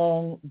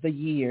along the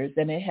years,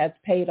 and it has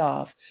paid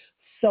off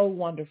so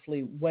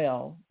wonderfully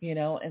well,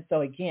 And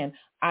so, again,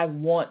 I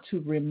want to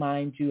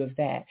remind you of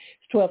that.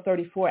 It's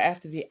 12:34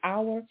 after the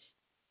hour.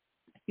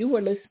 You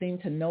are listening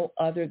to no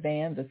other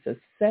than the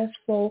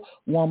Successful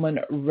Woman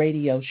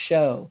Radio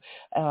Show.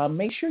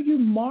 Make sure you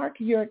mark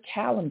your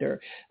calendar.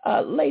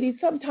 Ladies,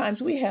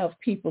 sometimes we have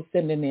people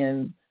sending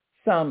in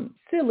some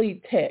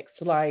silly text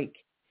like,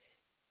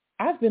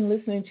 I've been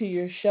listening to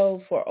your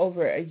show for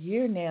over a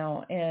year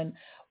now, and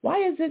why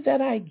is it that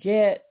I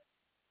get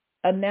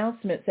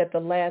announcements at the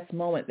last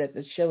moment that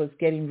the show is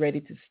getting ready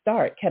to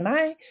start? Can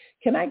I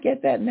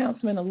get that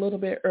announcement a little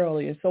bit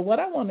earlier? So what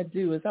I want to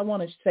do is I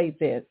want to say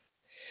this.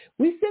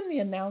 We send the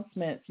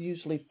announcements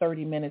usually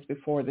 30 minutes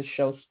before the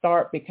show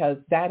starts because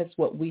that is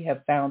what we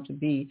have found to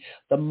be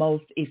the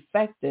most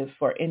effective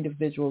for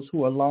individuals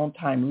who are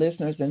longtime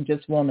listeners and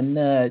just want a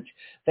nudge.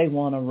 They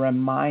want a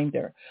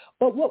reminder.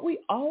 But what we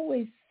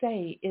always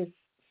say is,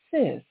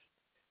 sis,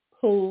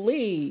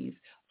 please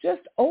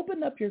just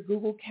open up your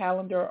Google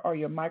Calendar or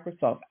your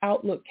Microsoft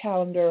Outlook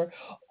calendar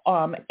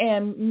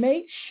and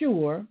make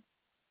sure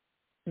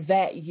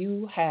that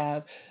you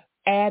have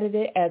added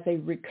it as a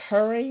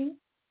recurring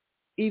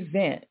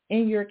event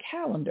in your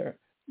calendar.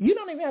 You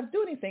don't even have to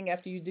do anything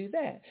after you do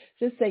that.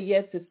 Just say,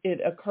 yes, it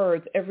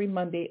occurs every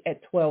Monday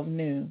at 12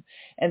 noon.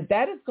 And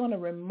that is going to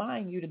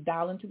remind you to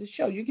dial into the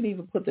show. You can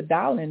even put the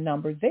dial-in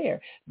number there.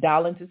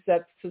 Dial into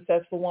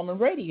Successful Woman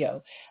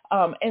Radio.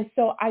 And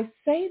so I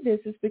say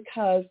this is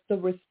because the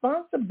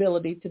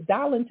responsibility to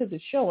dial into the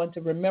show and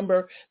to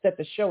remember that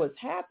the show is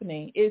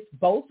happening is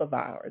both of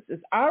ours.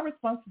 It's our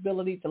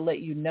responsibility to let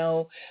you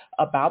know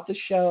about the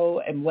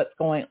show and what's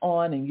going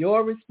on, and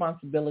your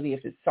responsibility,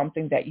 if it's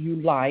something that you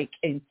like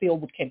and feel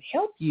can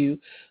help you,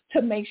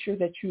 to make sure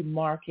that you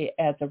mark it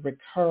as a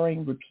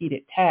recurring,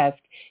 repeated task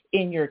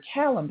in your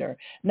calendar.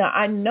 Now,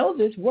 I know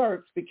this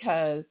works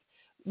because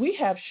we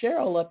have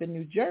Cheryl up in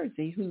New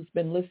Jersey who's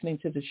been listening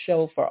to the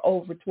show for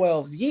over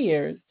 12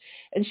 years,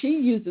 and she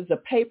uses a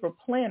paper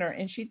planner,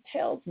 and she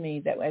tells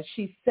me that as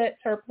she sets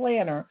her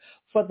planner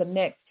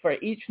for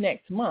each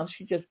next month,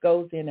 she just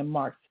goes in and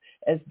marks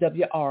as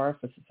WR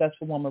for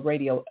Successful Woman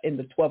Radio in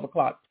the 12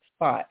 o'clock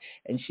spot,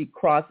 and she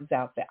crosses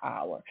out the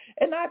hour.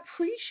 And I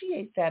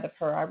appreciate that of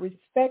her. I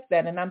respect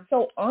that. And I'm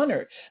so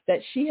honored that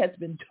she has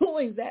been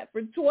doing that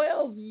for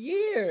 12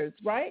 years,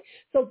 right?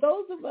 So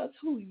those of us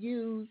who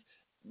use,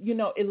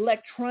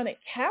 electronic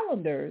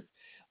calendars,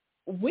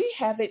 we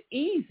have it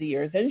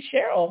easier than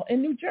Cheryl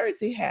in New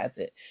Jersey has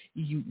it.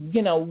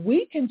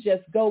 We can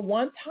just go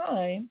one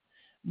time,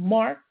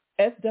 mark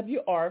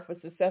SWR for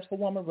Successful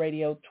Woman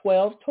Radio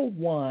 12 to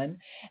 1,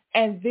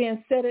 and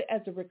then set it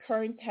as a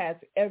recurring task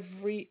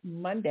every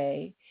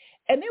Monday.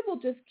 And it will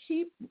just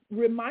keep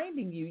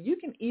reminding you. You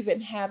can even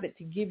have it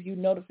to give you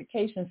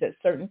notifications at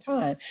certain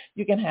times.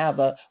 You can have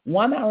a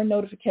 1-hour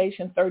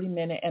notification,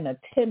 30-minute, and a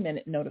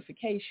 10-minute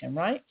notification,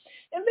 right?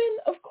 And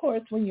then, of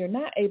course, when you're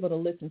not able to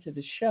listen to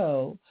the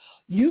show,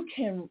 you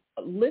can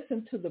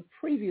listen to the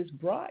previous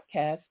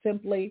broadcast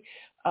simply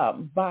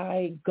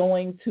by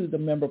going to the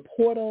member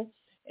portal,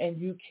 and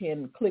you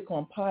can click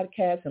on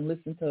podcasts and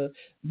listen to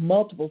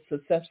multiple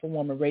Successful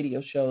Woman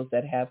radio shows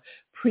that have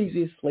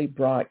previously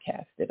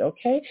broadcasted,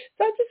 okay?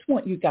 So I just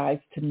want you guys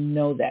to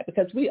know that,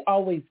 because we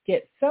always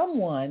get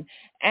someone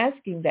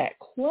asking that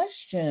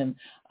question,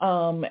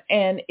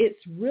 and it's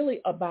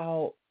really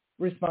about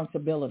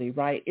responsibility,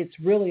 right? It's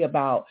really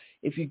about,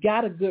 if you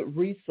got a good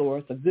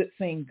resource, a good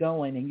thing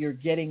going, and you're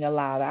getting a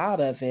lot out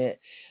of it,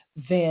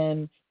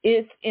 then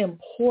it's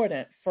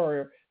important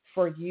for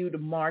you to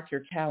mark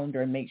your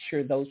calendar and make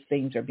sure those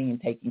things are being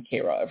taken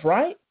care of,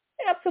 right?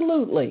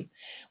 Absolutely.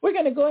 We're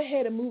going to go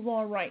ahead and move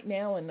on right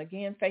now. And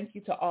again, thank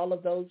you to all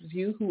of those of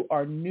you who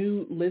are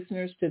new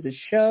listeners to the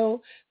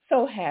show.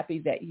 So happy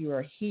that you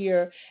are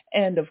here.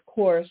 And of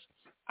course,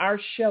 our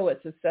show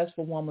at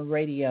Successful Woman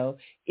Radio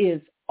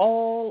is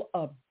all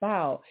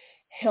about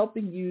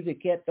helping you to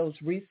get those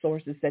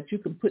resources that you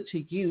can put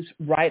to use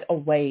right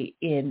away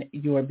in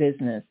your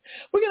business.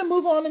 We're going to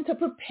move on into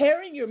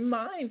preparing your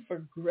mind for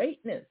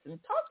greatness and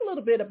talk a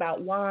little bit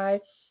about why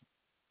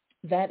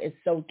that is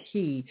so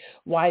key,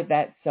 why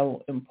that's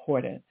so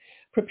important.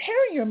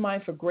 Preparing your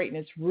mind for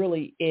greatness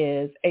really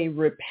is a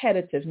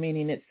repetitive,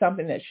 meaning it's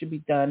something that should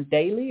be done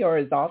daily or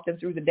as often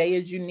through the day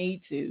as you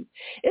need to.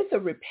 It's a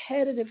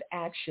repetitive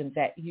action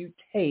that you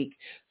take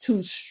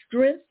to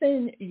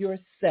strengthen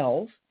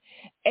yourself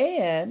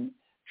and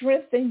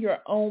strengthen your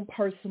own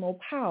personal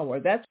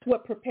power. That's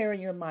what preparing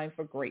your mind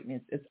for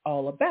greatness is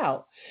all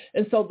about.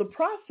 And so the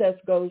process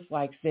goes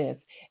like this.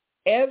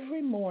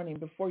 Every morning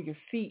before your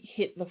feet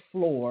hit the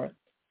floor,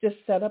 just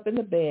set up in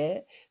the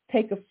bed,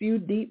 take a few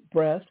deep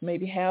breaths,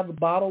 maybe have a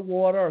bottle of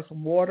water or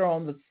some water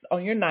on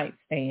your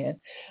nightstand,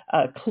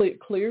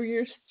 clear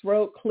your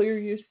throat, clear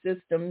your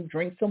system,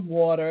 drink some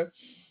water,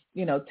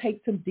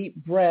 take some deep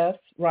breaths,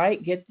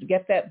 right?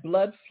 Get that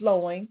blood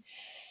flowing.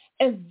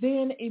 And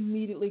then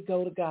immediately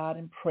go to God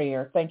in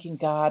prayer, thanking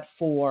God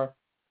for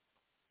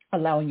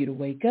allowing you to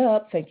wake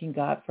up, thanking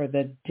God for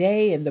the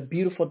day and the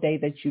beautiful day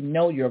that you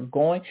know you're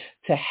going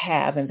to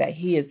have and that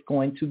he is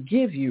going to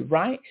give you,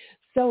 right?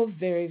 So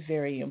very,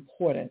 very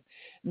important.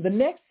 The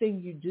next thing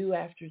you do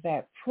after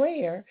that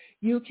prayer,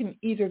 you can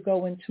either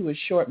go into a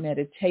short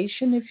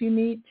meditation if you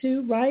need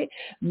to, right?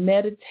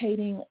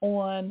 Meditating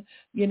on,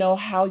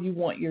 how you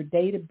want your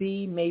day to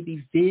be,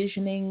 maybe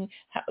visioning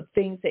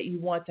things that you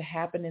want to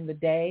happen in the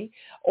day,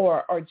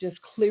 or just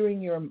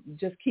keeping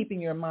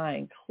your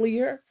mind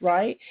clear,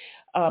 right?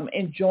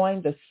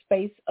 Enjoying the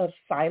space of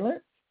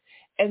silence.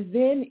 And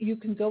then you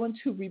can go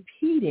into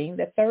repeating.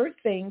 The third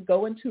thing,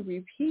 go into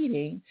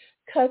repeating,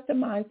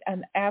 customize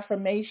an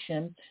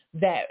affirmation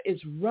that is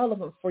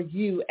relevant for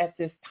you at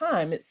this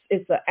time.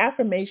 It's an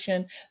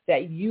affirmation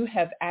that you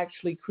have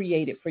actually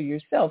created for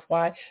yourself.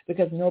 Why?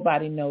 Because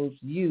nobody knows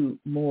you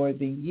more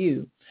than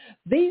you.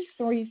 These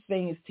three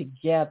things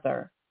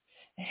together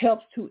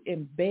helps to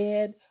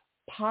embed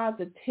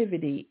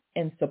positivity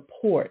and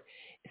support,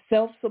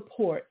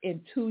 self-support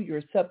into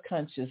your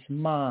subconscious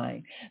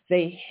mind.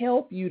 They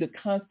help you to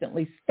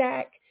constantly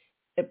stack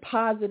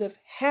positive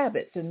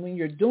habits. And when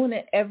you're doing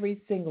it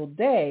every single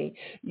day,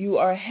 you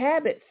are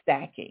habit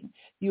stacking.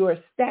 You are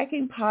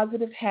stacking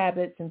positive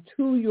habits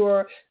into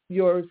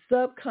your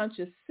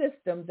subconscious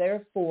system.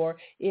 Therefore,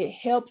 it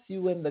helps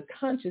you in the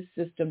conscious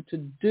system to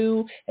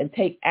do and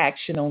take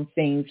action on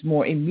things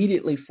more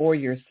immediately for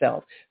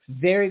yourself.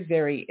 Very,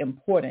 very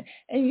important.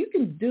 And you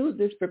can do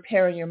this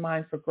preparing your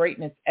mind for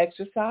greatness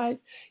exercise.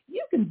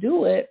 You can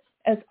do it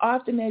as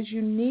often as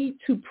you need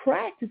to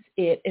practice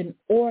it in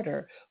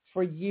order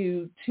for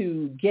you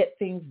to get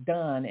things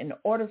done, in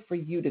order for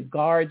you to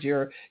guard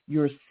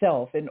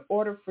yourself, in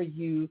order for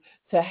you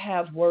to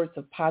have words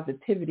of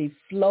positivity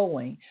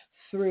flowing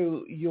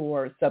through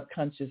your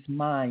subconscious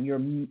mind,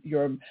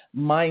 your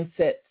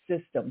mindset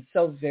system.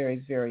 So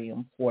very, very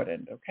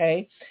important,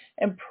 okay?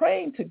 And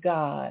praying to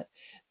God,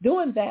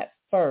 doing that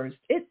first,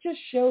 it just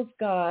shows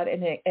God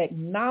and it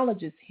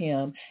acknowledges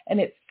him and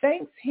it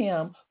thanks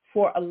him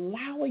for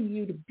allowing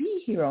you to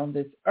be here on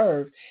this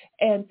earth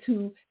and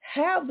to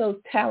have those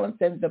talents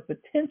and the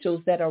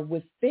potentials that are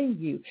within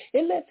you.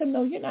 It lets them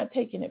know you're not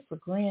taking it for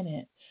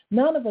granted.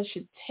 None of us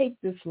should take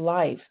this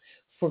life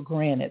for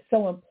granted.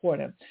 So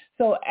important.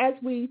 So as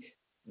we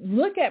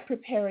look at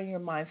preparing your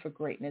mind for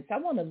greatness. I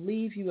want to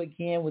leave you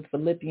again with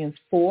Philippians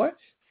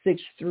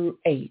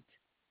 4:6-8,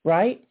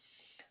 right?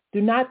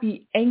 Do not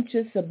be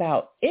anxious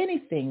about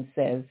anything,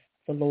 says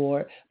the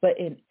Lord, but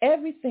in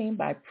everything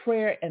by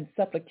prayer and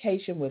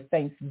supplication with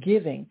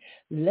thanksgiving,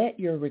 let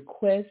your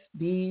requests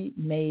be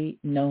made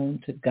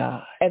known to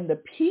God. And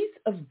the peace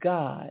of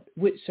God,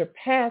 which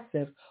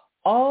surpasseth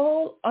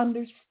all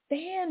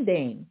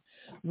understanding,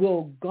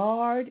 will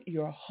guard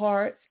your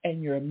hearts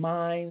and your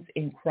minds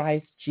in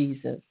Christ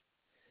Jesus.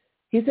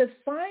 He says,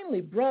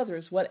 finally,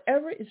 brothers,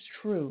 whatever is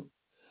true,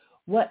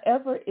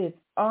 whatever is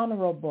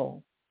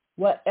honorable,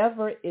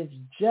 whatever is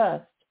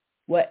just,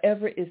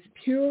 whatever is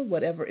pure,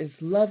 whatever is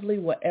lovely,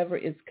 whatever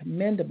is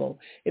commendable,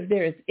 if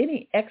there is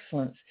any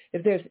excellence,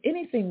 if there's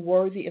anything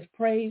worthy of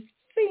praise,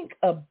 think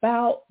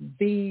about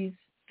these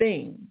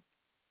things,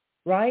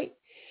 right?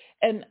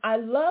 And I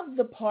love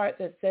the part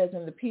that says,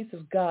 and the peace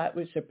of God,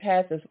 which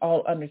surpasses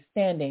all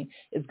understanding,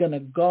 is going to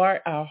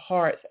guard our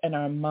hearts and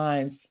our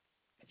minds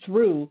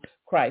through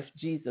Christ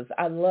Jesus.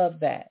 I love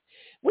that.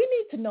 We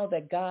need to know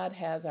that God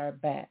has our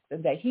backs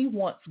and that he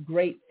wants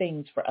great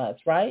things for us,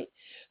 right?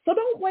 So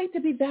don't wait to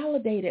be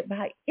validated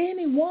by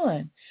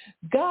anyone.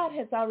 God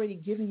has already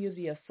given you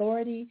the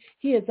authority.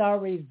 He has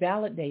already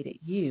validated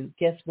you.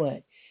 Guess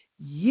what?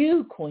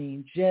 You,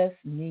 Queen, just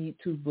need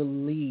to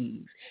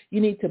believe.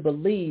 You need to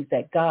believe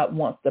that God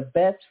wants the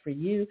best for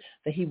you,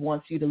 that he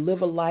wants you to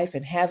live a life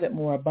and have it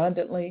more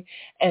abundantly,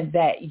 and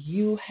that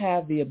you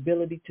have the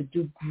ability to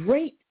do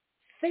great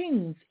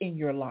things in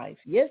your life.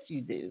 Yes,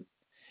 you do.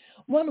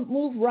 I want to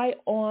move right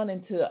on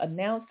into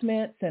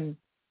announcements. And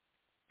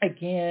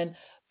again,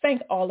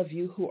 thank all of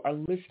you who are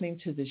listening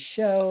to the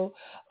show.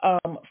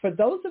 For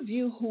those of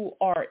you who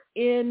are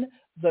in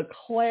the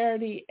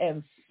Clarity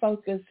and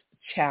Focus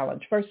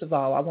Challenge, first of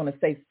all, I want to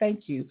say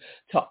thank you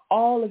to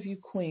all of you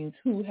queens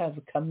who have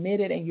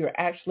committed and you're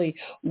actually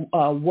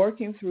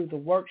working through the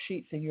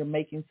worksheets and you're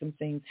making some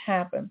things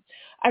happen.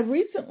 I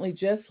recently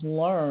just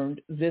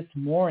learned this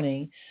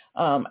morning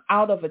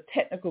out of a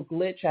technical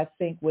glitch, I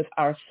think, with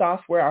our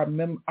software,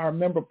 our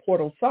member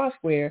portal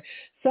software,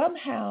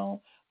 somehow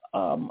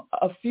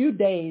a few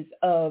days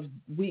of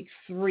week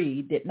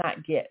 3 did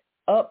not get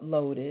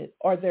uploaded,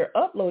 or they're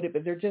uploaded,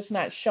 but they're just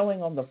not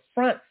showing on the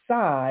front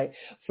side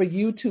for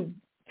you to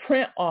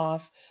print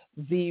off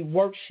the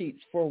worksheets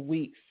for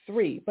week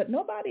 3. But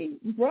nobody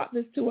brought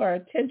this to our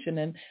attention,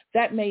 and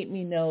that made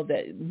me know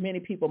that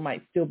many people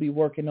might still be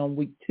working on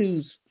week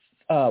 2's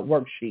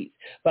worksheets.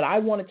 But I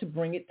wanted to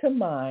bring it to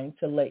mind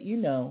to let you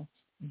know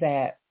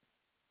that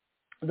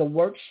the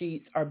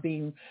worksheets are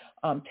being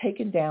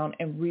taken down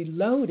and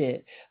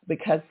reloaded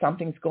because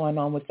something's going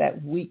on with that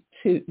week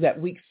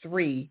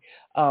 3's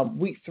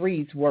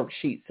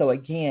worksheet. So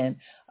again,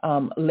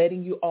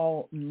 letting you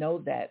all know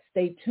that.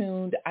 Stay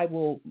tuned. I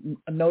will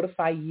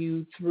notify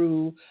you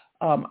through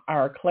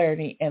our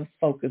Clarity and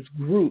Focus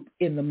group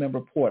in the member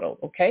portal,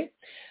 okay?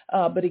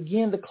 But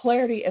again, the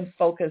Clarity and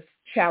Focus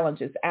Challenge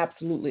is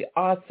absolutely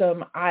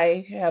awesome.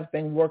 I have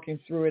been working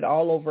through it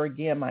all over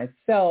again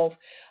myself.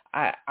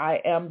 I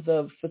am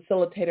the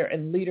facilitator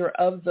and leader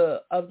of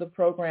the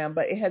program,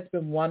 but it has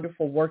been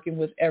wonderful working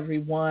with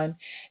everyone.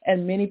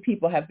 And many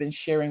people have been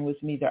sharing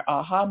with me their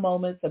aha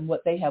moments and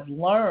what they have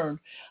learned.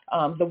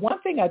 The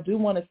one thing I do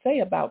want to say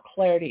about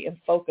Clarity and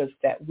Focus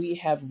that we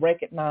have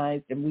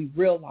recognized and we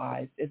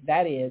realized is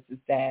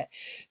that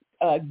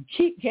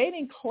keep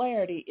gaining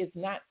clarity is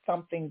not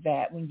something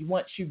that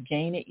once you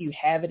gain it, you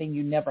have it and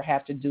you never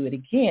have to do it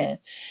again.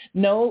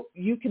 No,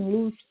 you can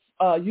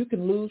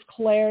lose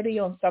clarity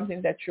on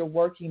something that you're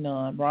working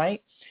on,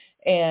 right?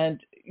 And,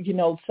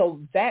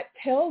 so that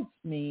tells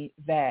me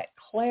that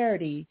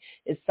clarity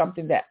is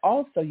something that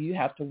also you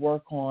have to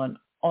work on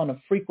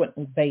a frequent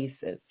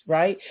basis,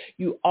 right?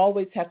 You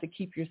always have to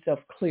keep yourself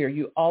clear.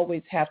 You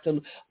always have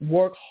to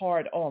work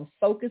hard on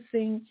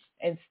focusing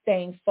and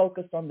staying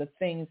focused on the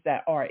things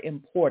that are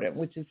important,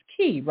 which is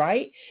key,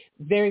 right?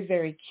 Very,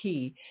 very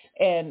key.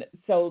 And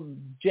so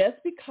just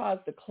because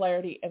the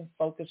Clarity and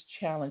Focus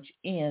Challenge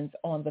ends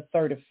on the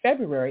 3rd of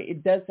February,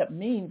 it doesn't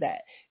mean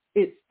that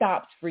it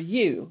stops for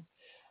you.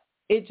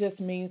 It just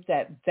means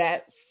that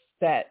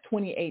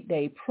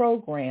 28-day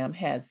program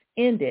has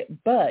ended,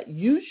 but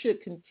you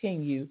should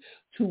continue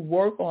to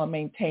work on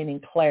maintaining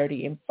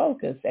clarity and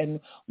focus. And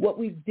what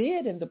we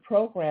did in the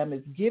program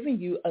is giving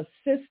you a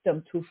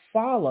system to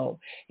follow,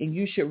 and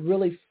you should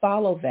really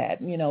follow that.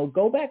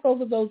 Go back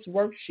over those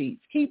worksheets.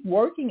 Keep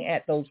working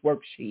at those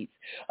worksheets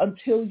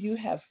until you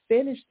have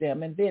finished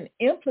them, and then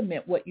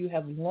implement what you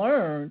have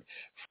learned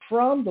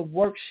from the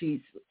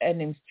worksheets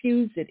and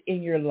infuse it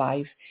in your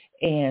life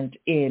and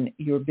in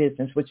your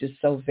business, which is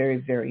so very,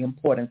 very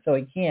important. So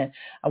again,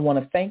 I want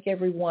to thank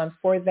everyone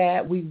for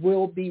that. We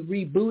will be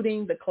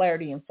rebooting the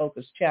Clarity and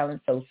Focus Challenge,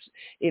 so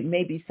it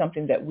may be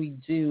something that we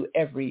do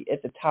at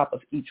the top of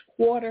each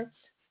quarter.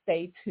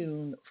 stay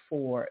tuned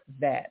for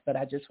that. But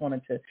I just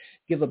wanted to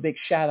give a big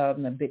shout out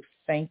and a big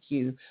thank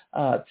you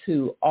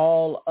to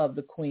all of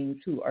the queens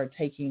who are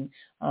taking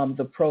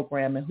the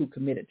program and who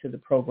committed to the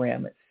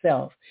program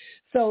itself.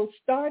 So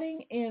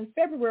starting in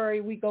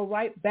February, we go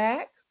right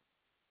back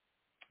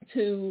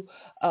to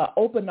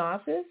Open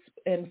Office.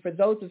 And for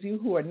those of you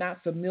who are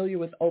not familiar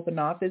with Open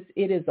Office,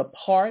 it is a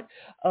part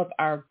of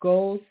our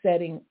goal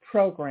setting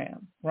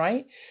program,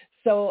 right?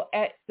 So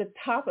at the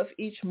top of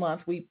each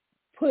month, we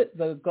put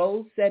the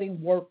goal setting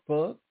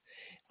workbook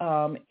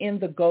in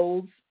the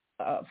goals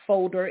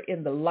folder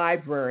in the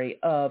library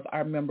of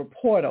our member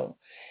portal.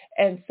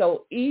 And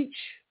so each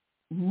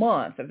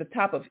month, at the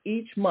top of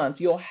each month,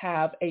 you'll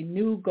have a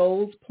new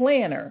goals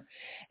planner.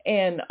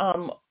 And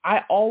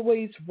I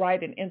always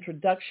write an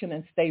introduction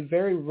and stay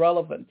very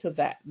relevant to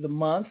that, the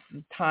month,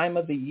 the time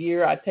of the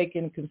year. I take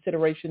into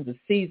consideration the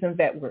season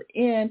that we're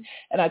in,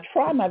 and I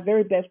try my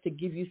very best to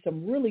give you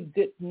some really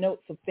good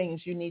notes of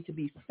things you need to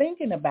be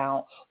thinking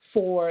about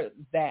for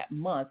that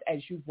month as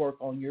you work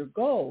on your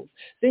goals.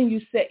 Then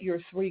you set your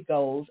 3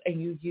 goals, and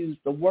you use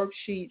the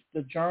worksheets,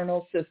 the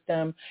journal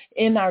system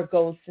in our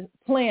goals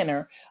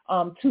planner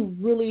to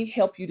really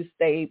help you to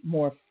stay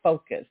more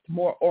focused,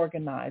 more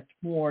organized,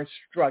 more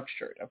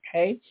structured,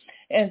 okay?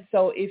 And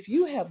so if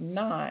you have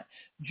not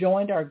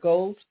joined our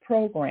goals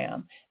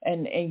program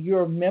and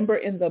you're a member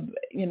in the,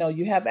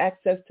 you have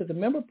access to the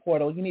member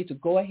portal, you need to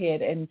go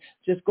ahead and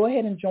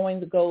join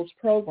the goals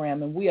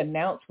program. And we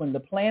announce when the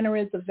planner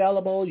is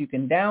available. You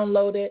can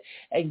download it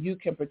and you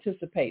can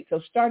participate. So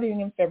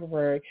starting in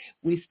February,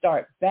 we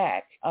start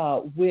back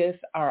with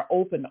our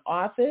open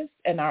office,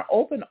 and our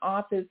open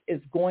office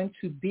is going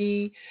to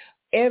be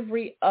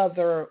every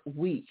other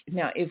week.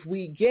 Now, if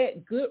we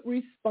get good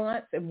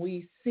response and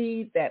we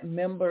see that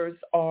members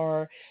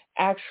are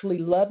actually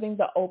loving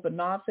the open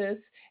office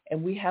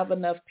and we have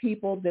enough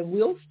people, then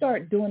we'll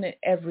start doing it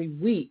every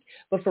week.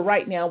 But for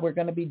right now, we're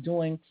going to be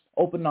doing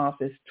open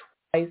office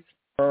twice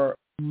per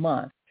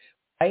month,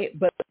 right?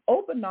 But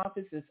open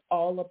office is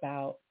all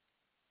about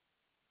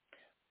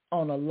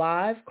on a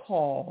live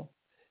call,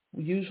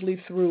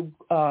 usually through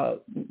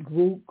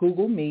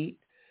Google Meet.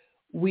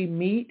 We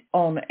meet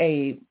on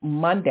a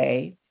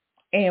Monday,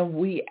 and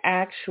we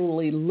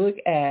actually look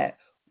at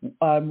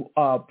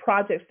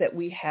projects that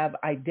we have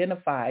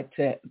identified,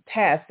 to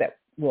tasks that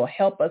will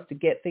help us to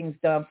get things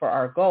done for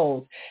our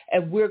goals.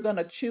 And we're going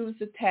to choose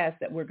the task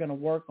that we're going to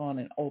work on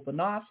in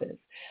open office.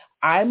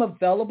 I'm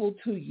available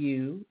to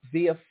you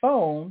via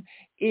phone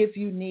if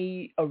you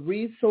need a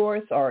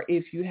resource or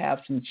if you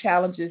have some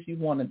challenges you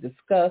want to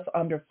discuss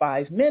under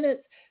 5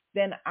 minutes,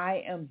 then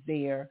I am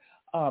there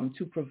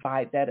to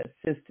provide that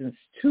assistance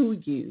to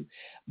you.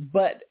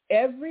 But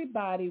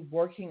everybody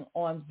working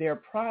on their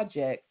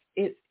projects,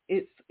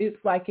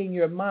 it's like in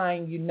your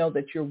mind, you know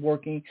that you're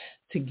working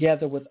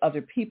together with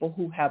other people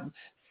who have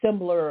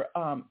similar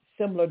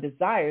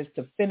desires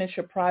to finish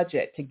a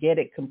project, to get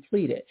it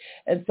completed.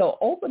 And so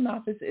open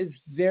office is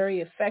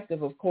very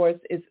effective. Of course,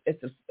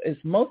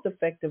 it's most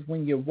effective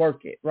when you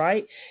work it,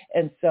 right?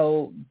 And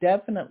so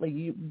definitely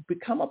you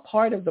become a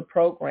part of the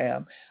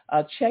program.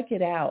 Check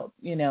it out.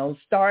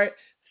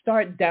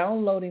 Start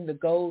downloading the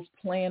goals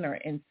planner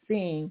and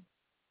seeing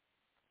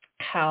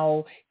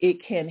how it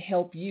can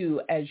help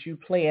you as you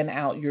plan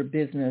out your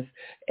business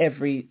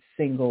every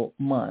single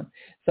month.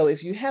 So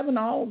if you haven't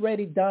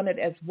already done it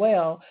as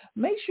well,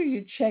 make sure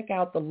you check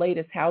out the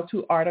latest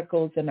how-to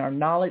articles in our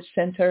Knowledge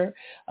Center.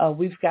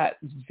 We've got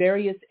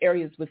various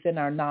areas within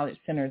our Knowledge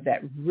Center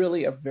that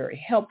really are very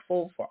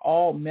helpful for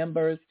all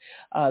members,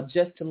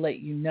 just to let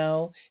you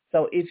know.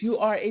 So if you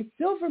are a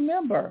silver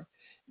member,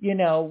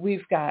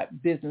 we've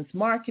got business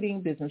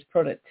marketing, business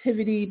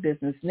productivity,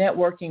 business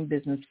networking,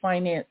 business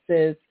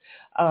finances.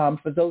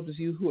 For those of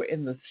you who are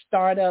in the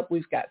startup,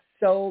 we've got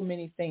so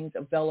many things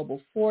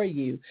available for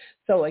you.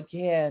 So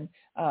again,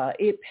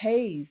 it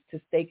pays to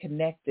stay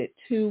connected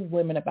to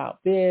Women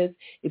About Biz.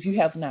 If you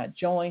have not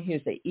joined,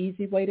 here's the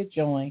easy way to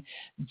join.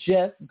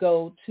 Just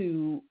go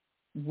to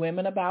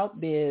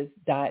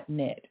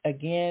womenaboutbiz.net.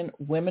 Again,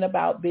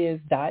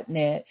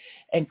 womenaboutbiz.net,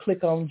 and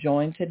click on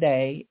Join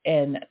Today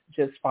and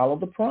just follow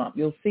the prompt.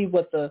 You'll see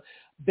what the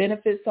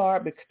benefits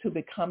are to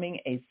becoming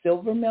a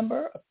silver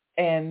member,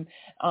 and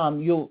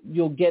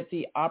you'll get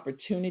the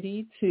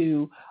opportunity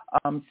to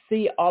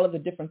see all of the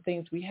different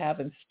things we have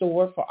in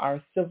store for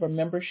our silver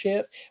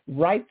membership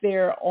right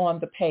there on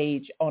the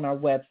page on our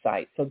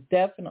website. So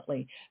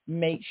definitely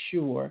make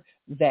sure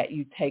that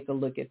you take a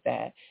look at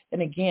that.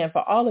 And again,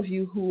 for all of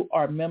you who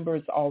are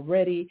members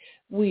already,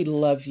 we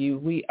love you.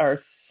 We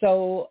are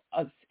so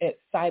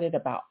excited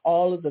about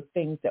all of the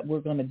things that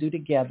we're going to do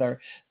together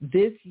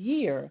this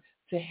year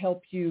to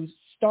help you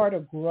start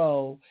or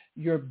grow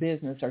your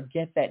business or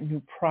get that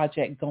new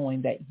project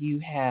going that you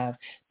have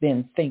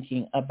been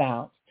thinking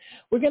about.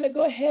 We're going to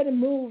go ahead and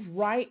move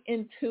right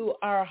into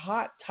our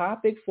hot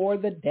topic for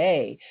the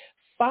day.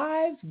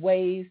 5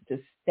 ways to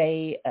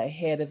stay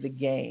ahead of the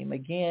game.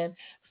 Again,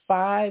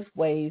 5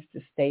 ways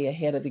to stay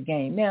ahead of the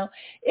game. Now,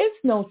 it's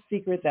no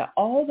secret that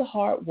all the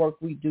hard work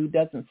we do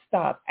doesn't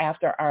stop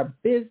after our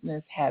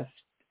business has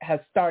has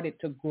started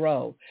to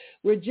grow.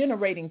 We're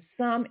generating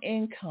some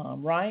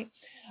income, right?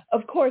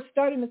 Of course,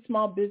 starting a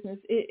small business,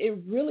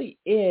 it really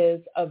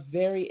is a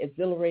very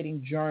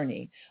exhilarating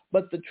journey.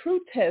 But the true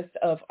test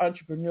of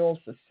entrepreneurial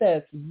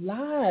success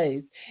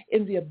lies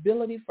in the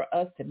ability for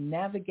us to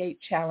navigate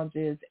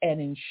challenges and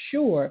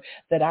ensure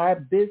that our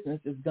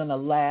business is going to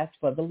last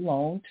for the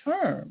long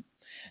term.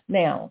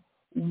 Now,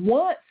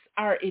 once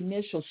our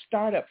initial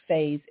startup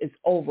phase is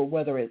over,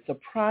 whether it's a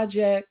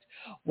project,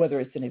 whether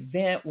it's an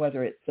event,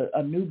 whether it's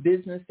a new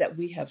business that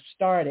we have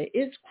started,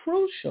 it's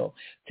crucial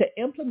to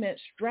implement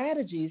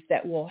strategies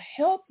that will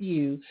help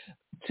you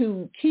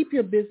to keep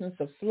your business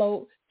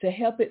afloat, to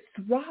help it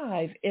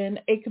thrive in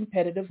a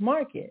competitive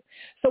market.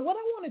 So what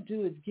I want to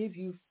do is give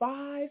you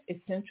 5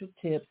 essential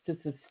tips to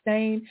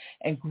sustain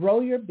and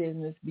grow your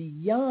business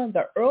beyond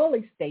the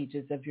early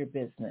stages of your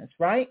business,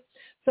 right?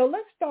 So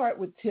let's start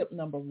with tip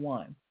number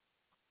 1.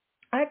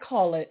 I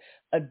call it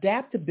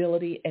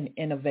adaptability and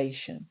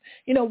innovation.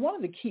 You know, one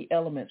of the key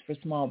elements for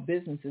small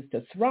businesses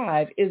to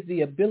thrive is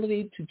the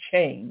ability to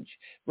change,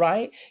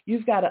 right?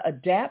 You've got to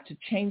adapt to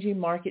changing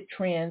market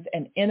trends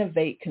and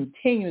innovate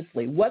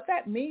continuously. What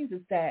that means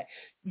is that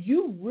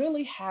you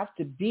really have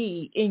to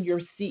be in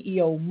your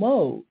CEO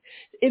mode.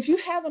 If you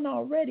haven't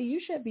already,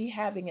 you should be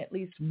having at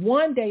least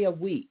one day a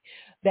week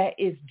that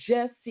is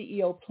just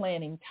CEO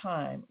planning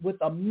time with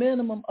a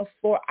minimum of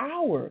 4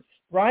 hours,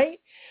 right?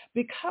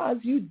 Because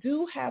you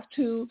do have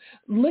to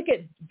look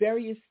at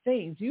various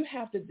things. You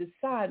have to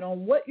decide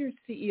on what your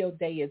CEO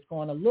day is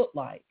going to look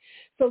like.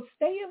 So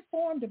stay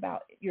informed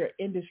about your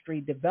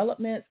industry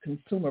developments,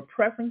 consumer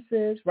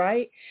preferences,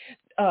 right?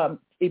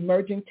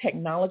 Emerging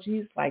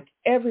technologies, like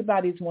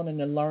everybody's wanting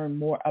to learn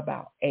more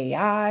about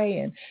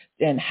AI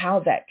and how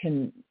that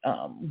can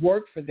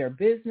work for their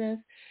business.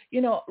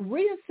 You know,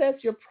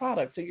 reassess your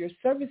products or your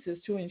services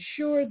to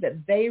ensure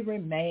that they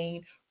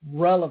remain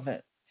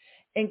relevant.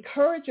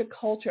 Encourage a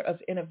culture of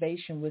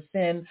innovation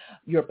within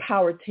your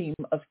power team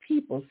of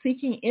people,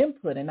 seeking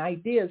input and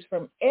ideas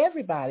from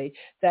everybody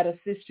that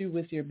assists you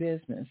with your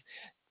business.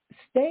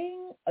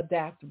 Staying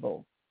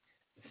adaptable,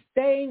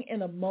 staying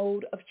in a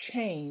mode of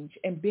change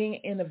and being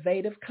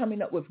innovative,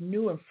 coming up with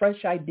new and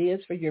fresh ideas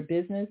for your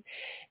business,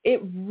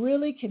 it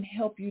really can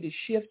help you to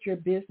shift your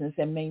business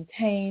and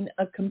maintain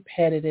a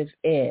competitive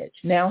edge.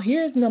 Now,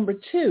 here's number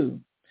 2.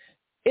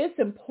 It's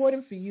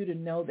important for you to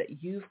know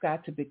that you've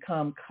got to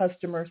become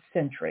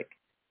customer-centric.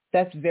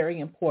 That's very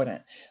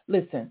important.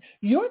 Listen,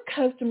 your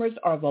customers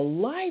are the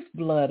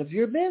lifeblood of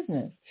your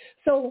business.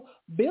 So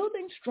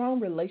building strong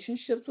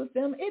relationships with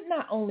them, it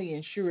not only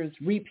ensures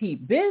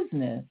repeat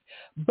business,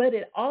 but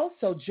it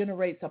also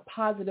generates a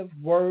positive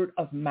word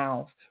of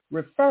mouth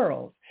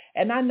referrals.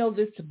 And I know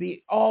this to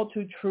be all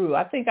too true.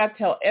 I think I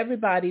tell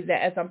everybody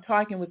that as I'm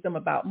talking with them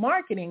about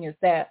marketing is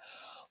that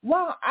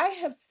while I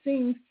have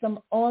seen some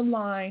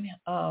online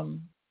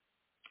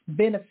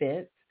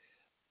benefits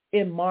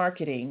in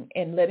marketing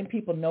and letting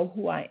people know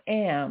who I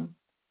am,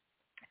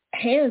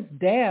 hands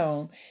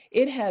down,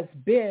 it has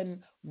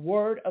been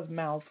word of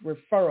mouth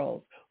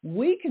referrals.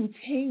 We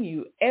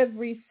continue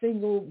every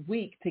single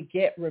week to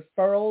get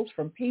referrals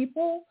from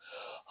people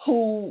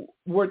who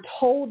were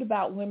told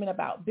about Women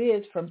About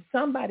Biz from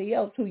somebody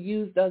else who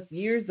used us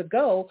years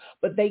ago,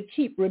 but they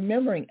keep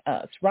remembering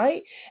us,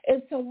 right?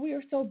 And so we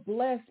are so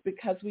blessed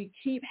because we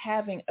keep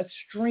having a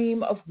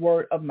stream of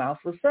word of mouth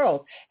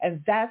referrals,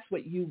 and that's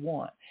what you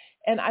want.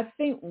 And I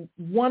think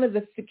one of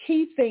the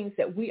key things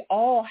that we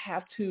all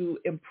have to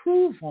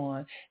improve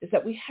on is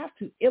that we have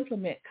to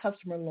implement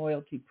customer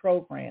loyalty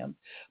programs,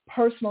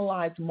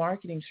 personalized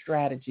marketing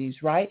strategies,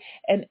 right?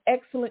 And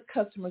excellent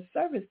customer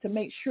service to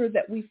make sure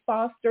that we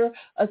foster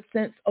a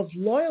sense of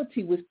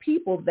loyalty with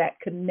people that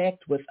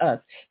connect with us.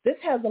 This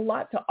has a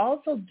lot to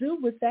also do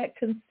with that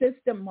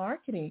consistent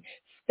marketing,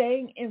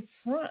 staying in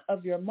front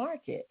of your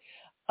market.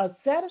 A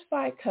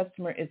satisfied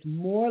customer is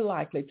more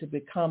likely to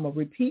become a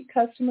repeat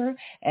customer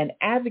and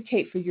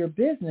advocate for your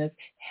business,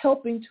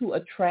 helping to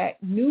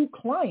attract new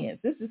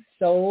clients. This is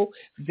so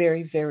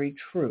very, very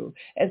true.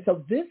 And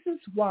so this is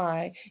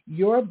why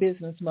your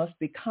business must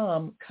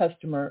become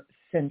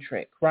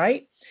customer-centric,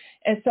 right?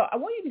 And so I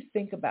want you to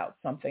think about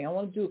something. I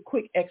want to do a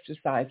quick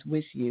exercise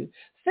with you.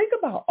 Think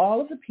about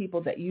all of the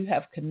people that you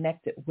have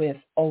connected with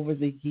over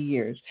the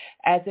years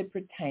as it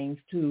pertains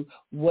to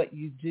what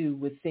you do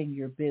within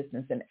your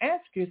business. And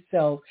ask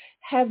yourself,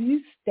 have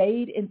you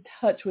stayed in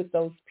touch with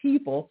those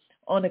people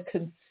on a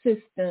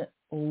consistent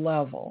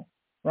level?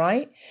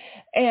 Right?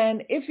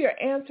 And if your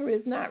answer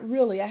is not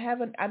really,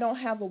 I don't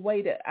have a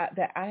way that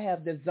I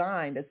have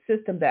designed, a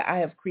system that I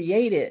have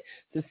created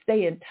to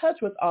stay in touch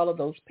with all of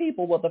those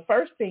people. Well, the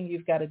first thing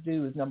you've got to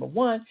do is, number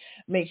 1,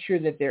 make sure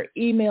that their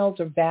emails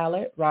are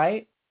valid,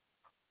 right?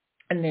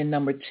 And then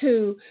number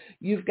 2,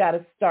 you've got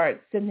to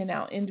start sending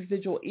out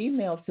individual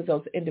emails to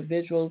those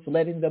individuals,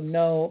 letting them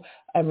know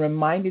and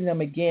reminding them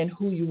again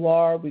who you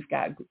are. We've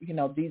got,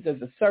 these are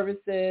the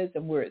services,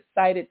 and we're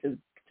excited to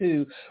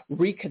to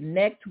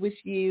reconnect with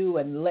you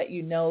and let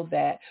you know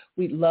that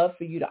we'd love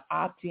for you to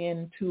opt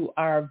in to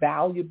our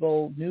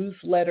valuable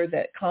newsletter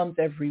that comes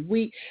every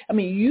week. I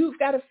mean, you've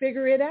got to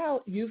figure it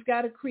out. You've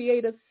got to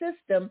create a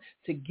system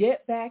to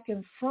get back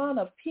in front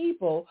of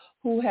people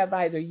who have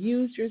either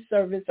used your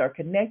service or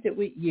connected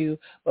with you,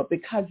 but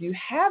because you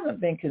haven't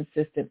been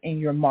consistent in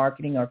your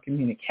marketing or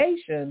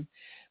communication,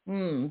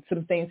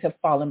 some things have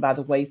fallen by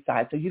the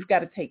wayside. So you've got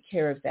to take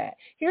care of that.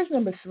 Here's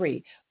number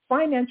 3,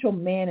 financial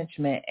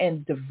management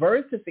and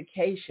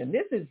diversification.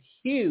 This is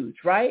huge,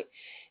 right?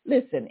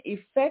 Listen,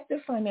 effective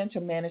financial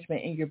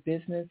management in your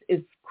business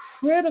is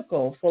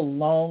critical for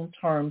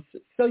long-term.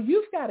 So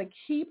you've got to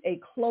keep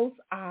a close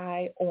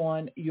eye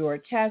on your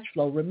cash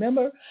flow.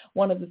 Remember,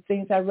 one of the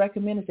things I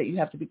recommend is that you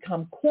have to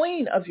become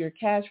queen of your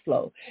cash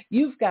flow.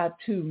 You've got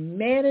to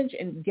manage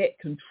and get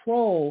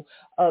control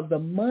of the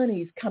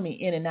monies coming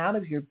in and out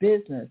of your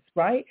business,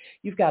 right?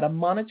 You've got to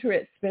monitor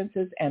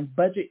expenses and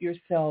budget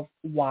yourself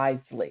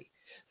wisely.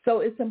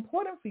 So it's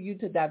important for you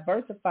to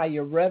diversify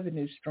your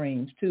revenue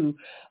streams to,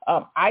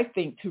 I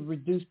think, to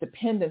reduce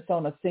dependence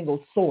on a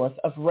single source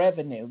of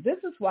revenue. This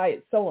is why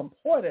it's so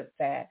important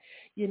that,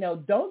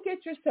 don't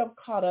get yourself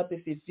caught up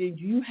if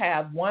you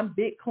have one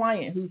big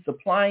client who's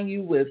supplying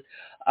you with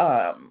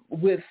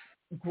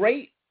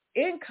great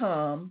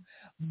income,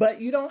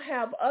 but you don't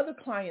have other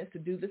clients to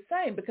do the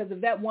same, because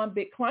if that one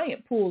big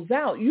client pulls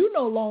out, you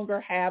no longer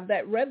have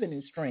that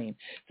revenue stream.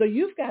 So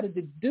you've got to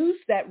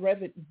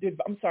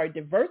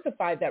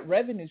diversify that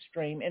revenue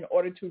stream in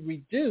order to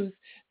reduce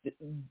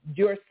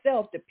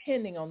yourself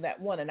depending on that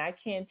one. And I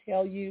can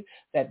tell you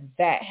that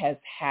has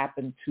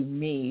happened to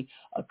me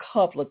a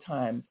couple of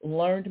times.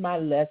 Learned my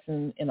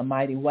lesson in a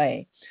mighty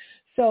way.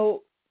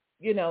 So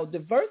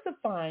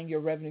diversifying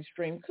your revenue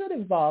stream could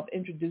involve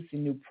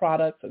introducing new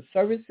products or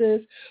services,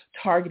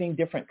 targeting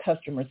different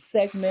customer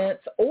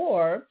segments,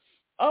 or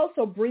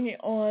also bringing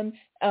on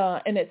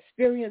an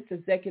experienced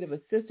executive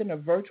assistant or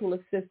virtual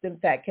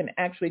assistant that can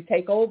actually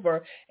take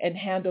over and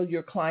handle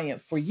your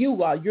client for you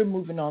while you're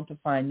moving on to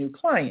find new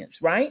clients,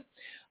 right?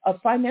 A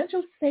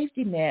financial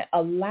safety net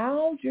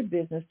allows your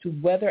business to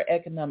weather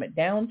economic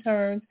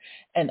downturns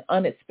and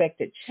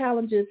unexpected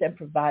challenges and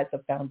provides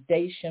a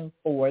foundation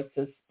for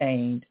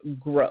sustained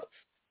growth.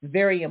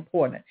 Very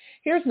important.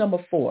 Here's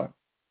number 4.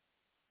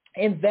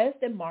 Invest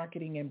in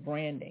marketing and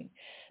branding.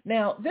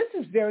 Now, this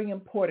is very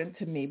important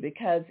to me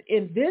because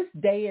in this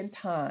day and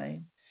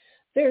time,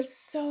 there's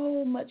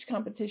so much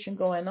competition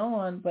going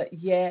on, but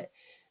yet,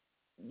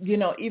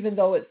 even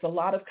though it's a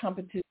lot of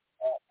competition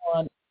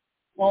on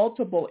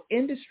multiple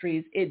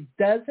industries, it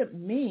doesn't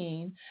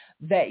mean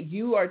that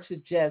you are to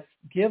just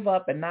give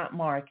up and not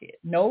market.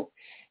 Nope.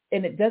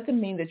 And it doesn't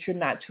mean that you're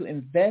not to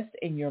invest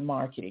in your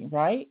marketing,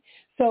 right?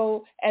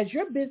 So as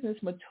your business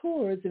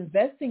matures,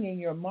 investing in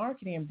your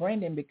marketing and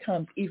branding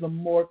becomes even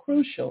more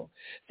crucial.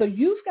 So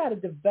you've got to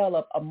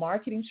develop a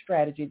marketing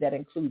strategy that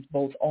includes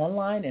both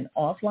online and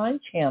offline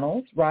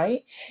channels,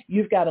 right?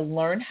 You've got to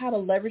learn how to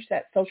leverage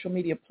that social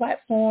media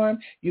platform.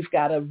 You've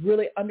got to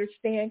really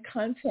understand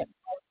content,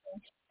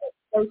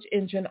 search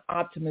engine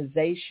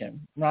optimization,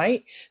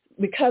 right?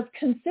 Because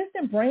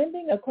consistent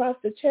branding across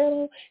the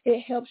channel,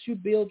 it helps you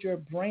build your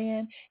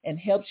brand and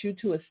helps you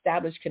to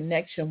establish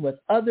connection with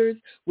others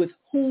with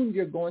whom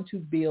you're going to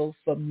build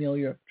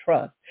familiar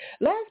trust.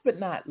 Last but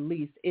not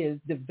least is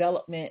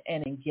development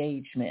and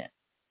engagement.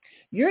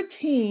 Your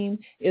team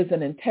is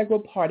an integral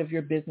part of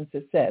your business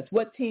success.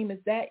 What team is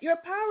that? Your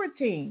power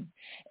team.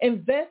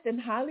 Invest in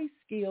highly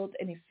skilled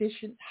and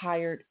efficient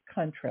hired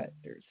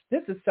contractors.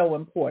 This is so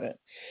important.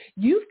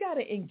 You've got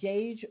to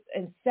engage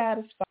and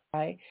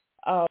satisfy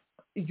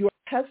your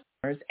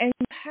customers, and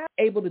you have to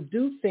be able to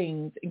do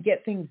things and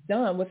get things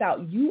done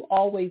without you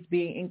always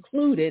being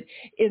included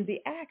in the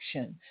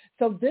action.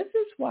 So this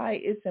is why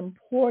it's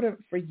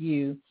important for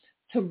you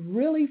to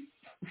really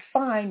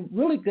find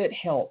really good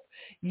help.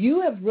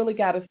 You have really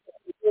got to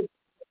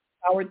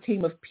our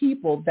team of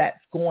people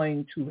that's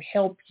going to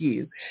help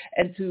you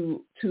and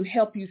to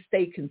help you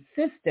stay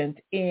consistent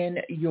in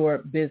your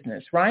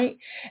business, right?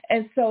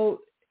 And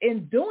so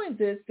in doing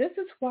this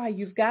is why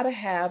you've got to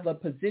have a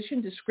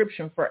position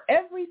description for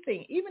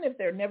everything, even if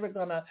they're never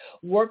going to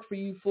work for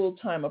you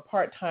full-time or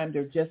part-time.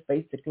 They're just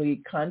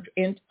basically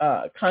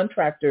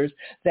contractors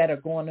that are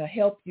going to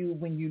help you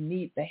when you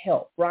need the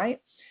help, right?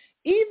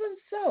 Even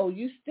so,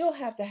 you still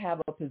have to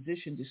have a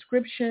position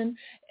description,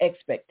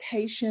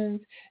 expectations.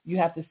 You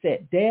have to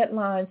set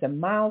deadlines and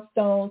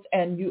milestones,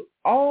 and you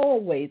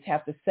always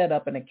have to set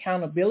up an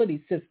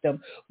accountability system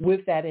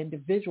with that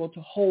individual to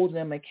hold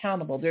them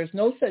accountable. There's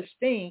no such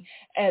thing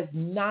as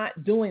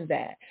not doing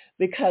that,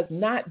 because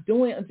not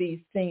doing these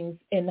things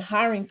in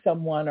hiring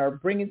someone or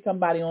bringing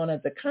somebody on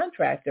as a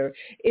contractor,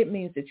 it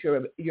means that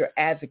you're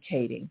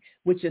advocating,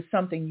 which is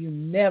something you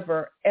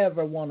never,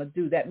 ever want to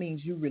do. That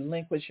means you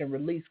relinquish and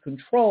release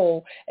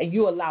control, and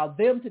you allow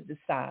them to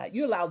decide.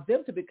 You allow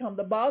them to become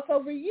the boss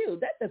over you.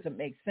 That doesn't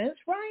make sense,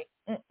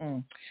 right?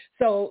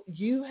 So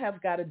you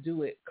have got to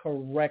do it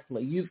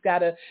correctly. You've got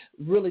to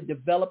really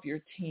develop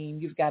your team.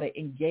 You've got to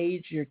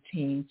engage your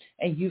team,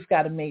 and you've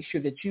got to make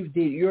sure that you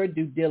did your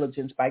due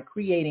diligence by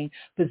creating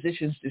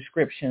positions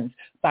descriptions,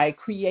 by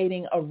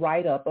creating a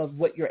write-up of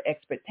what your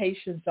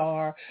expectations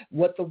are,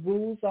 what the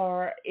rules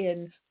are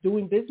in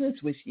doing business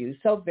with you.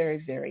 So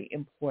very, very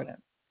important.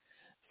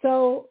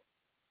 So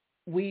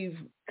we've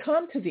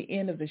come to the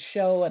end of the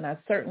show, and I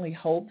certainly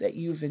hope that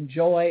you've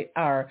enjoyed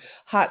our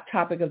hot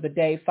topic of the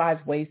day,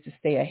 5 ways to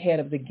stay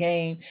ahead of the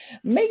game.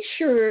 Make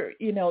sure,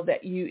 that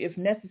you, if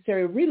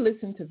necessary,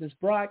 re-listen to this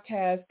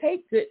broadcast,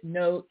 take good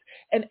notes,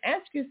 and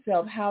ask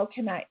yourself, how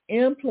can I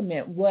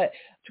implement what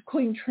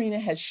Queen Trina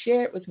has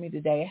shared with me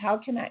today? How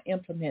can I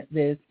implement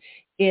this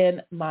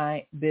in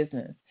my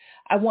business?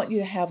 I want you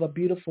to have a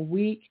beautiful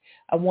week.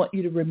 I want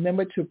you to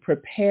remember to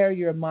prepare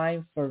your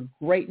mind for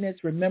greatness.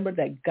 Remember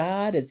that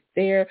God is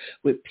there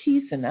with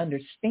peace and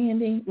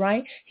understanding,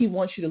 right? He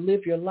wants you to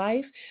live your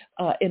life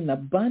in an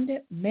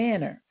abundant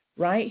manner,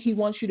 right? He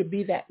wants you to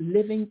be that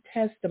living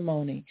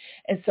testimony.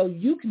 And so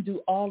you can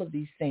do all of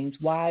these things.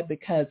 Why?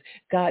 Because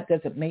God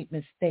doesn't make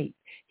mistakes.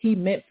 He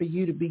meant for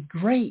you to be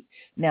great.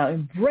 Now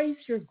embrace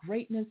your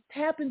greatness.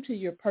 Tap into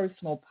your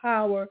personal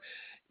power.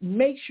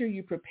 Make sure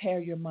you prepare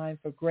your mind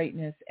for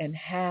greatness and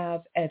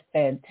have a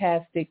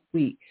fantastic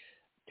week.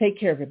 Take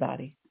care,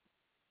 everybody.